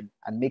segmentation,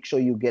 and make sure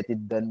you get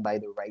it done by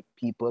the right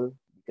people,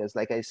 because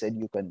like I said,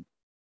 you can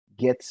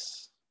get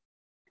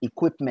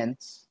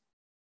equipment,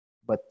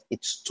 but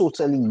it's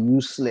totally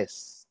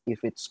useless if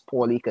it's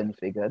poorly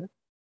configured.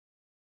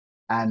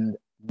 And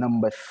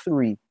number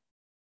three,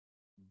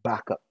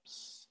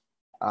 backups.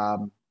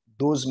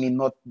 Those may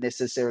not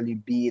necessarily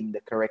be in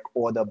the correct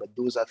order, but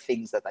those are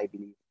things that I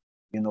believe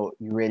you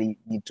really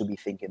need to be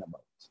thinking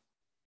about.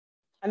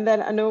 And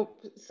then I know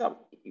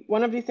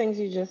one of the things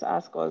you just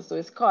asked also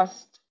is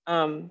cost.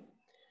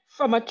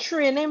 From a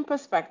training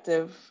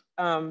perspective,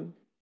 some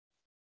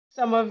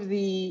of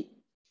the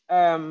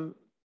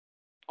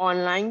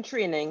online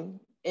training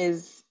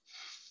is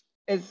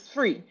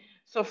free.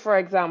 So for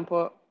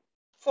example,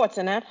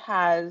 Fortinet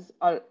has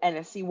a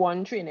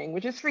NSC1 training,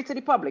 which is free to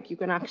the public. You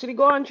can actually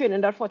go on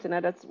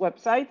training.fortinet.'s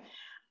website,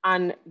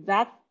 and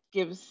that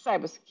gives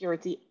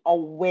cybersecurity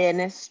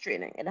awareness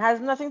training. It has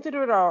nothing to do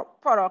with our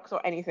products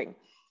or anything.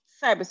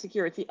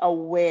 Cybersecurity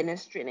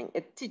awareness training.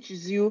 It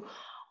teaches you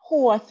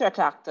who are threat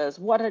actors,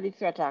 what are the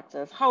threat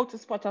actors, how to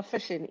spot a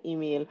phishing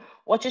email,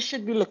 what you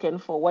should be looking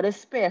for, what is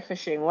spear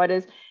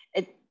phishing,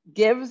 it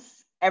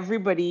gives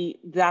everybody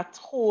that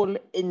whole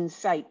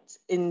insight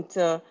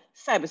into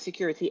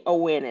cybersecurity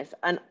awareness,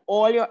 and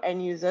all your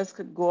end users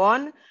could go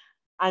on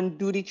and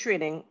do the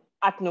training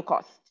at no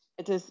cost.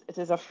 It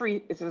is a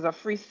free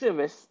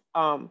service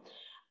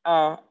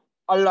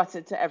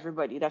allotted to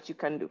everybody that you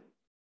can do.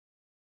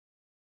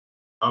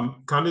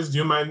 Candice, do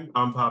you mind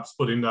perhaps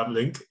putting that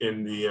link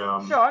in the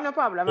sure, no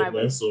problem. I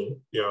will. So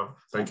yeah,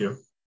 thank you.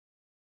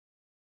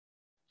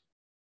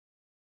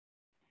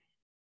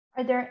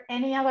 Are there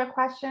any other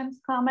questions,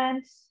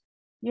 comments?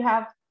 You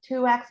have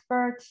two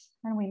experts,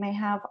 and we may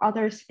have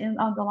others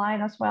on the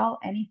line as well.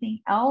 Anything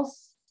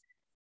else?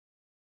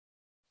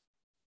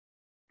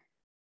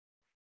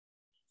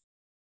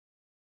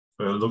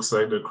 It looks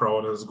like the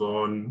crowd has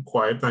gone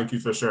quiet. Thank you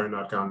for sharing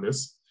that,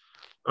 Candice.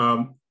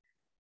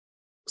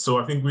 So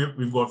I think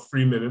we've got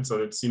 3 minutes,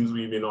 and it seems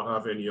we may not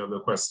have any other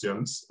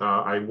questions.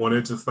 I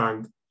wanted to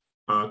thank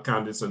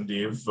Candice and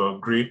Dave for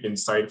great,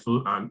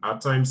 insightful, and at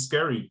times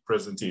scary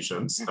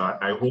presentations.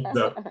 I hope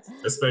that,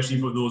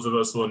 especially for those of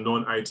us who are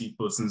non-IT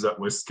persons, that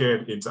we're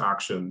scared into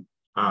action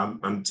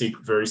and take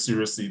very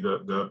seriously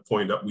the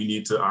point that we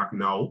need to act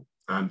now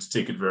and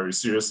take it very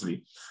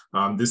seriously.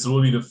 This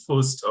will be the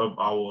first of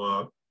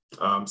our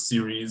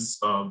series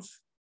of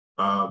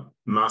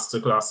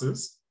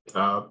masterclasses.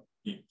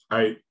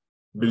 I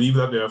believe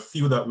that there are a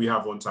few that we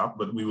have on tap,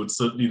 but we would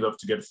certainly love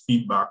to get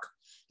feedback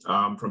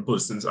from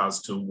persons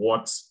as to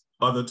what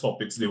other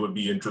topics they would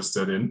be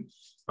interested in.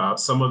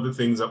 Some of the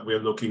things that we're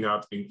looking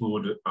at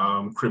include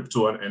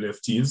crypto and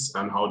NFTs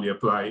and how they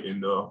apply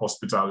in the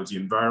hospitality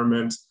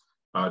environment,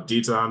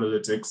 data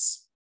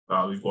analytics.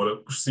 We've got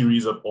a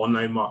series of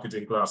online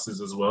marketing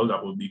classes as well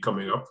that will be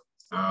coming up.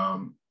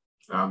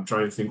 I'm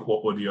trying to think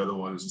what were the other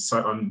ones.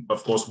 And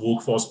of course,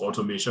 workforce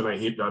automation. I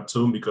hate that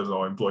term because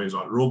our employees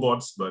aren't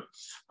robots, but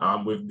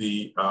with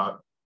the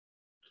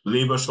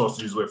labor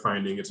shortages we're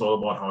finding, it's all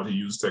about how to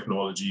use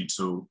technology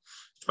to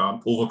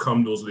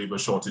overcome those labor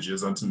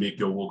shortages and to make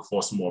your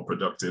workforce more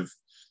productive.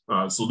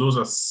 So those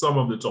are some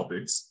of the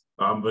topics.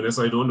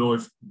 Vanessa, I don't know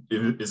if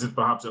is it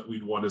perhaps that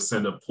we'd want to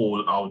send a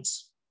poll out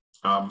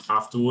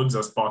afterwards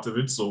as part of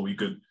it, so we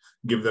could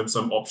give them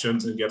some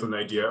options and get an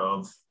idea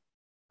of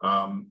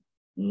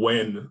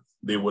when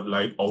they would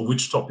like, or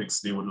which topics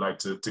they would like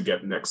to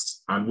get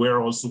next. And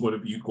we're also going to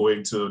be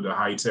going to the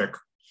high-tech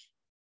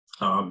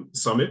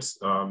summit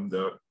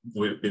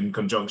in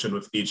conjunction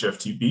with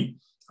HFTP.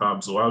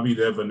 So I'll be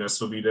there,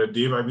 Vanessa will be there.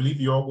 Dave, I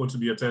believe you're going to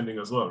be attending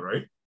as well,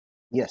 right?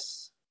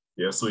 Yes.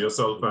 Yeah, so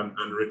yourself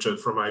and Richard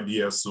from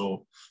IBS,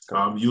 so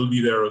you'll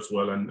be there as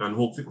well, and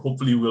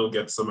hopefully we'll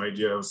get some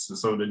ideas to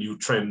some of the new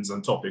trends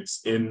and topics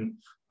in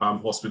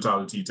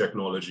hospitality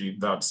technology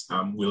that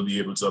we'll be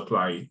able to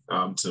apply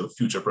to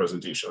future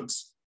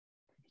presentations.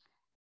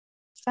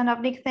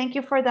 Sanavnik, thank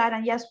you for that.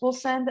 And yes, we'll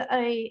send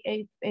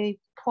a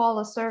poll,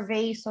 a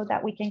survey, so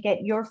that we can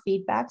get your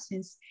feedback,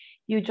 since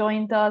you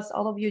joined us,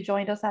 all of you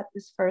joined us at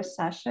this first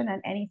session,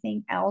 and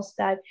anything else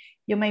that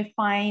you may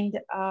find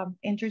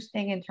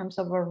interesting in terms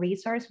of a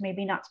resource,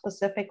 maybe not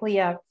specifically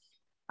a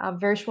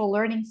virtual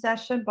learning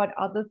session, but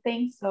other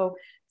things. So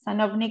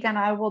Sanavnik and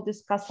I will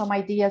discuss some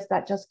ideas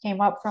that just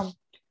came up from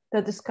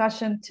the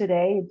discussion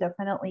today.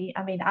 Definitely,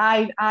 I mean,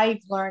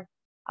 I've learned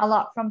a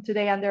lot from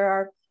today, and there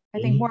are, I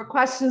think, more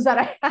questions that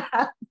I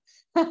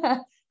have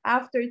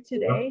after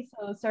today.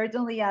 So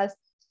certainly, as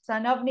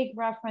Sanavnik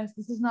referenced,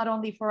 this is not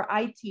only for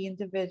IT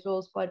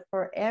individuals, but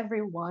for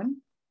everyone,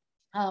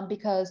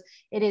 because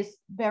it is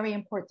very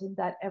important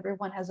that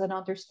everyone has an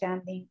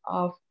understanding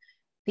of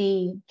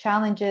the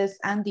challenges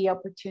and the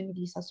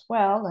opportunities as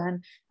well.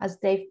 And as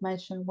Dave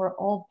mentioned, we're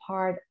all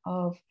part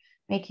of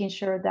making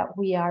sure that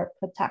we are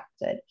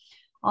protected.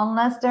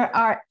 Unless there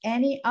are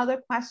any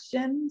other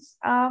questions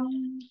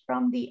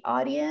from the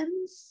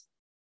audience.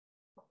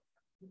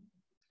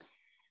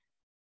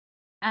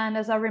 And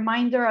as a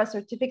reminder, a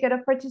certificate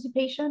of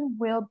participation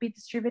will be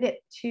distributed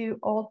to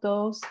all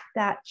those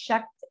that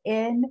checked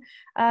in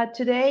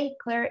today.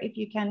 Claire, if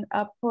you can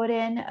put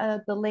in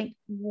the link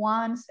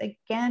once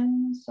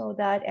again, so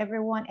that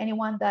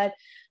anyone that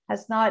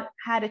has not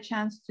had a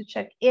chance to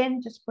check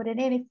in, just put it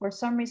in. If for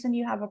some reason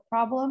you have a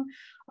problem,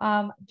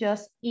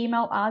 just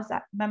email us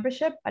at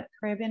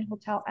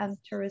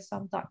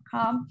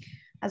membership@caribbeanhotelandtourism.com.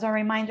 As a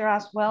reminder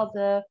as well,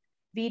 the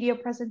video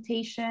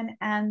presentation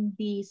and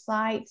the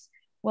slides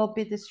will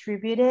be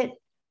distributed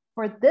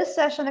for this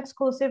session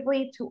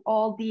exclusively to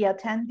all the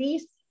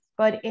attendees,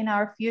 but in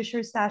our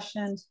future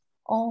sessions,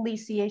 only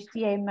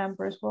CHTA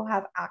members will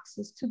have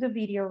access to the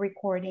video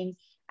recording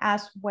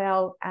as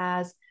well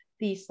as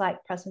the slide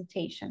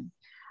presentation.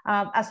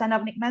 As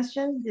Sanavnik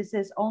mentioned, this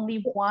is only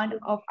one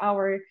of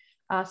our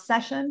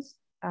sessions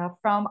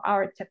from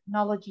our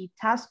technology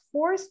task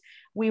force.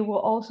 We will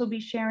also be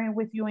sharing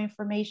with you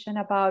information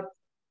about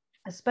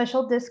a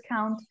special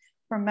discount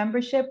for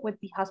membership with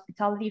the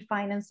Hospitality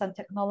Finance and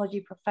Technology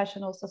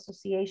Professionals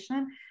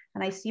Association.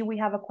 And I see we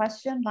have a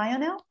question,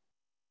 Lionel?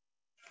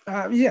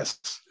 Yes.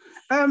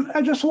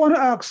 I just want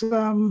to ask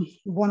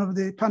one of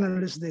the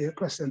panelists there a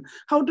question.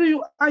 How do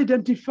you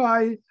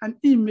identify an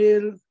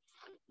email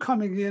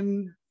coming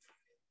in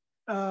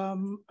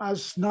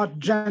as not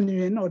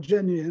genuine or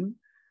genuine,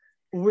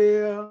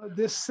 where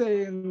they're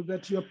saying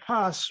that your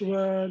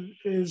password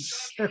is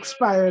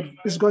expired,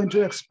 is going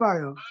to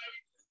expire,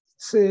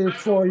 say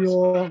for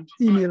your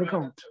email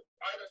account.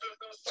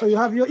 So you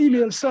have your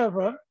email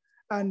server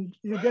and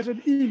you get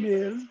an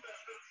email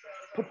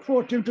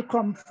purporting to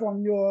come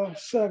from your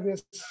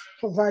service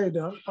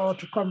provider or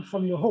to come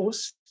from your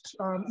host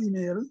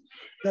email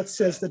that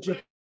says that your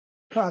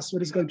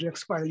password is going to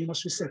expire, you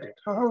must reset it.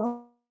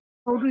 How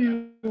do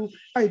you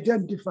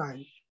identify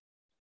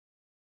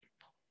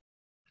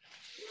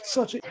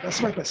such a,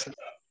 that's my question.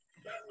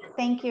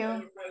 Thank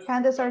you.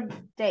 Candace or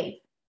Dave?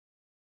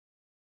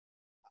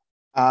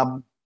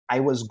 I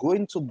was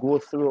going to go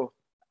through,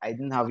 I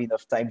didn't have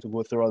enough time to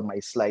go through all my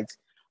slides.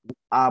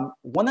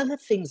 One of the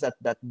things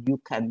that you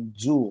can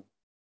do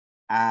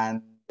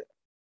and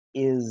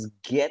is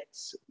get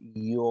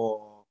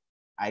your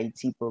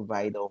IT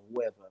provider,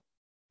 whoever,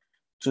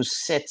 to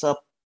set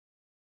up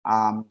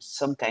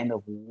some kind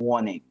of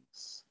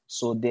warnings.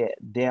 So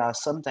there are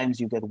sometimes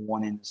you get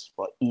warnings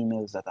for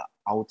emails that are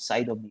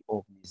outside of the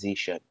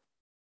organization.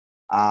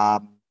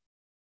 A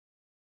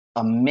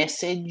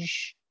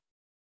message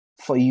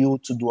for you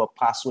to do a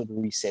password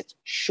reset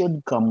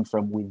should come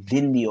from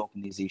within the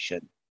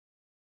organization.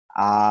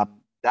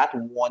 That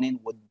warning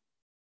would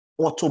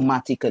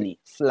automatically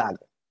flag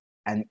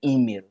an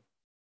email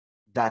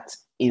that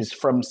is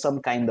from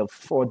some kind of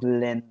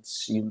fraudulent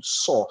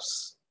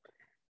source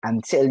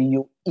and tell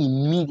you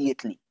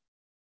immediately,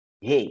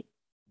 hey,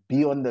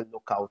 be on the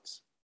lookout,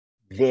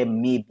 there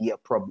may be a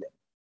problem.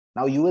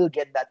 Now you will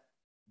get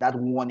that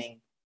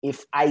warning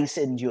if I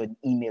send you an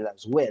email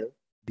as well,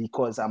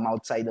 because I'm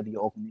outside of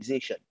your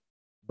organization.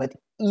 But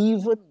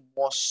even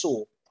more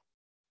so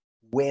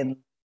when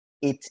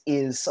it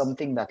is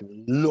something that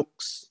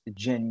looks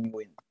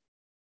genuine.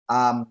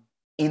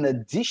 In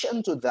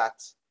addition to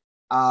that,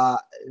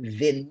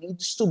 there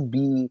needs to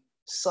be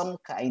some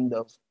kind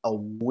of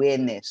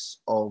awareness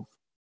of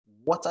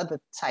what are the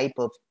type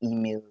of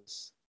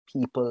emails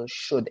people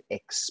should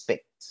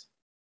expect.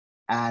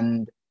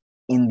 And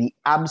in the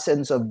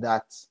absence of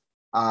that,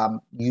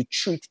 you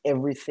treat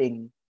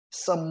everything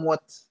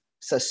somewhat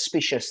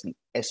suspiciously,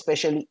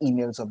 especially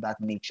emails of that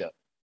nature.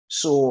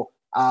 So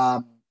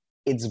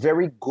it's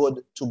very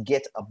good to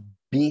get a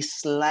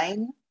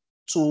baseline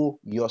to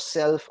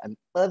yourself and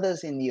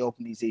others in the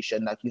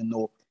organization that you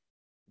know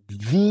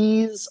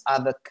these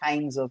are the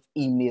kinds of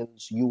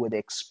emails you would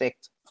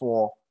expect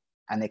for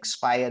an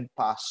expired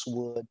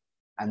password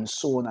and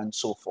so on and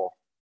so forth.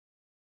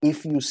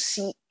 If you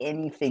see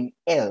anything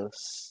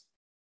else,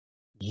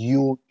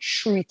 you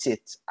treat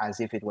it as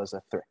if it was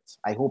a threat.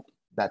 I hope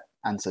that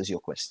answers your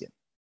question.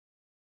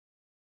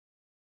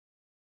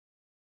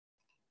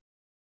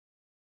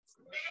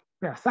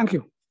 Yeah, thank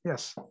you.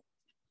 Yes.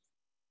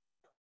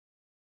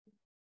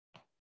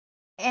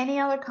 Any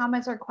other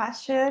comments or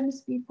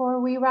questions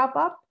before we wrap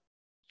up?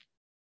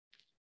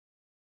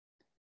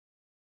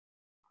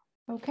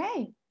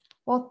 Okay.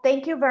 Well,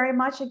 thank you very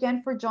much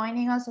again for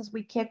joining us as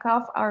we kick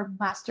off our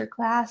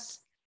masterclass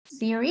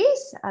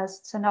series.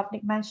 As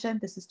Sanofnik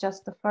mentioned, this is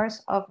just the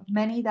first of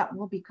many that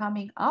will be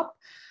coming up.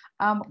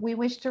 We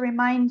wish to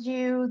remind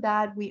you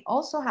that we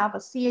also have a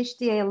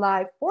CHDA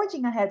Live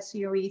Forging Ahead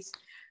series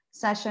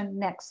session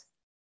next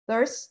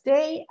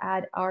Thursday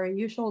at our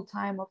usual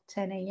time of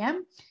 10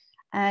 a.m.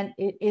 And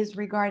it is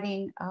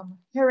regarding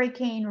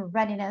hurricane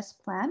readiness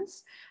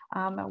plans.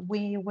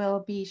 We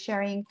will be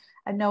sharing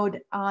a note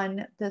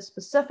on the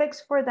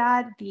specifics for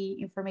that. The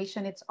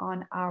information is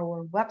on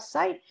our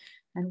website.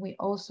 And we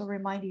also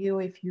remind you,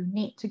 if you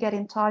need to get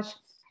in touch,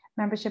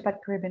 membership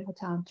at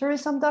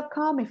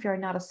CaribbeanHotelAndTourism.com. If you're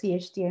not a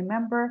CHDA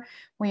member,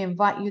 we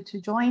invite you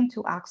to join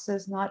to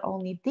access not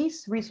only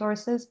these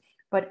resources,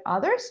 but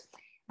others.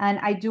 And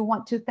I do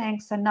want to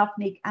thank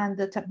Sanofnik and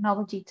the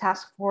Technology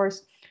Task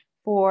Force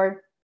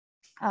for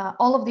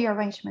all of the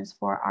arrangements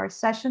for our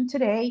session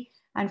today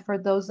and for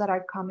those that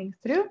are coming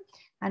through.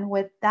 And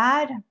with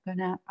that, I'm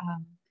gonna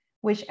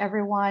wish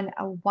everyone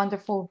a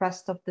wonderful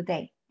rest of the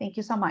day. Thank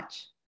you so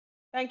much.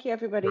 Thank you,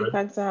 everybody. Good.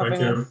 Thanks for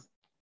having us.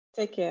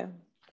 Take care.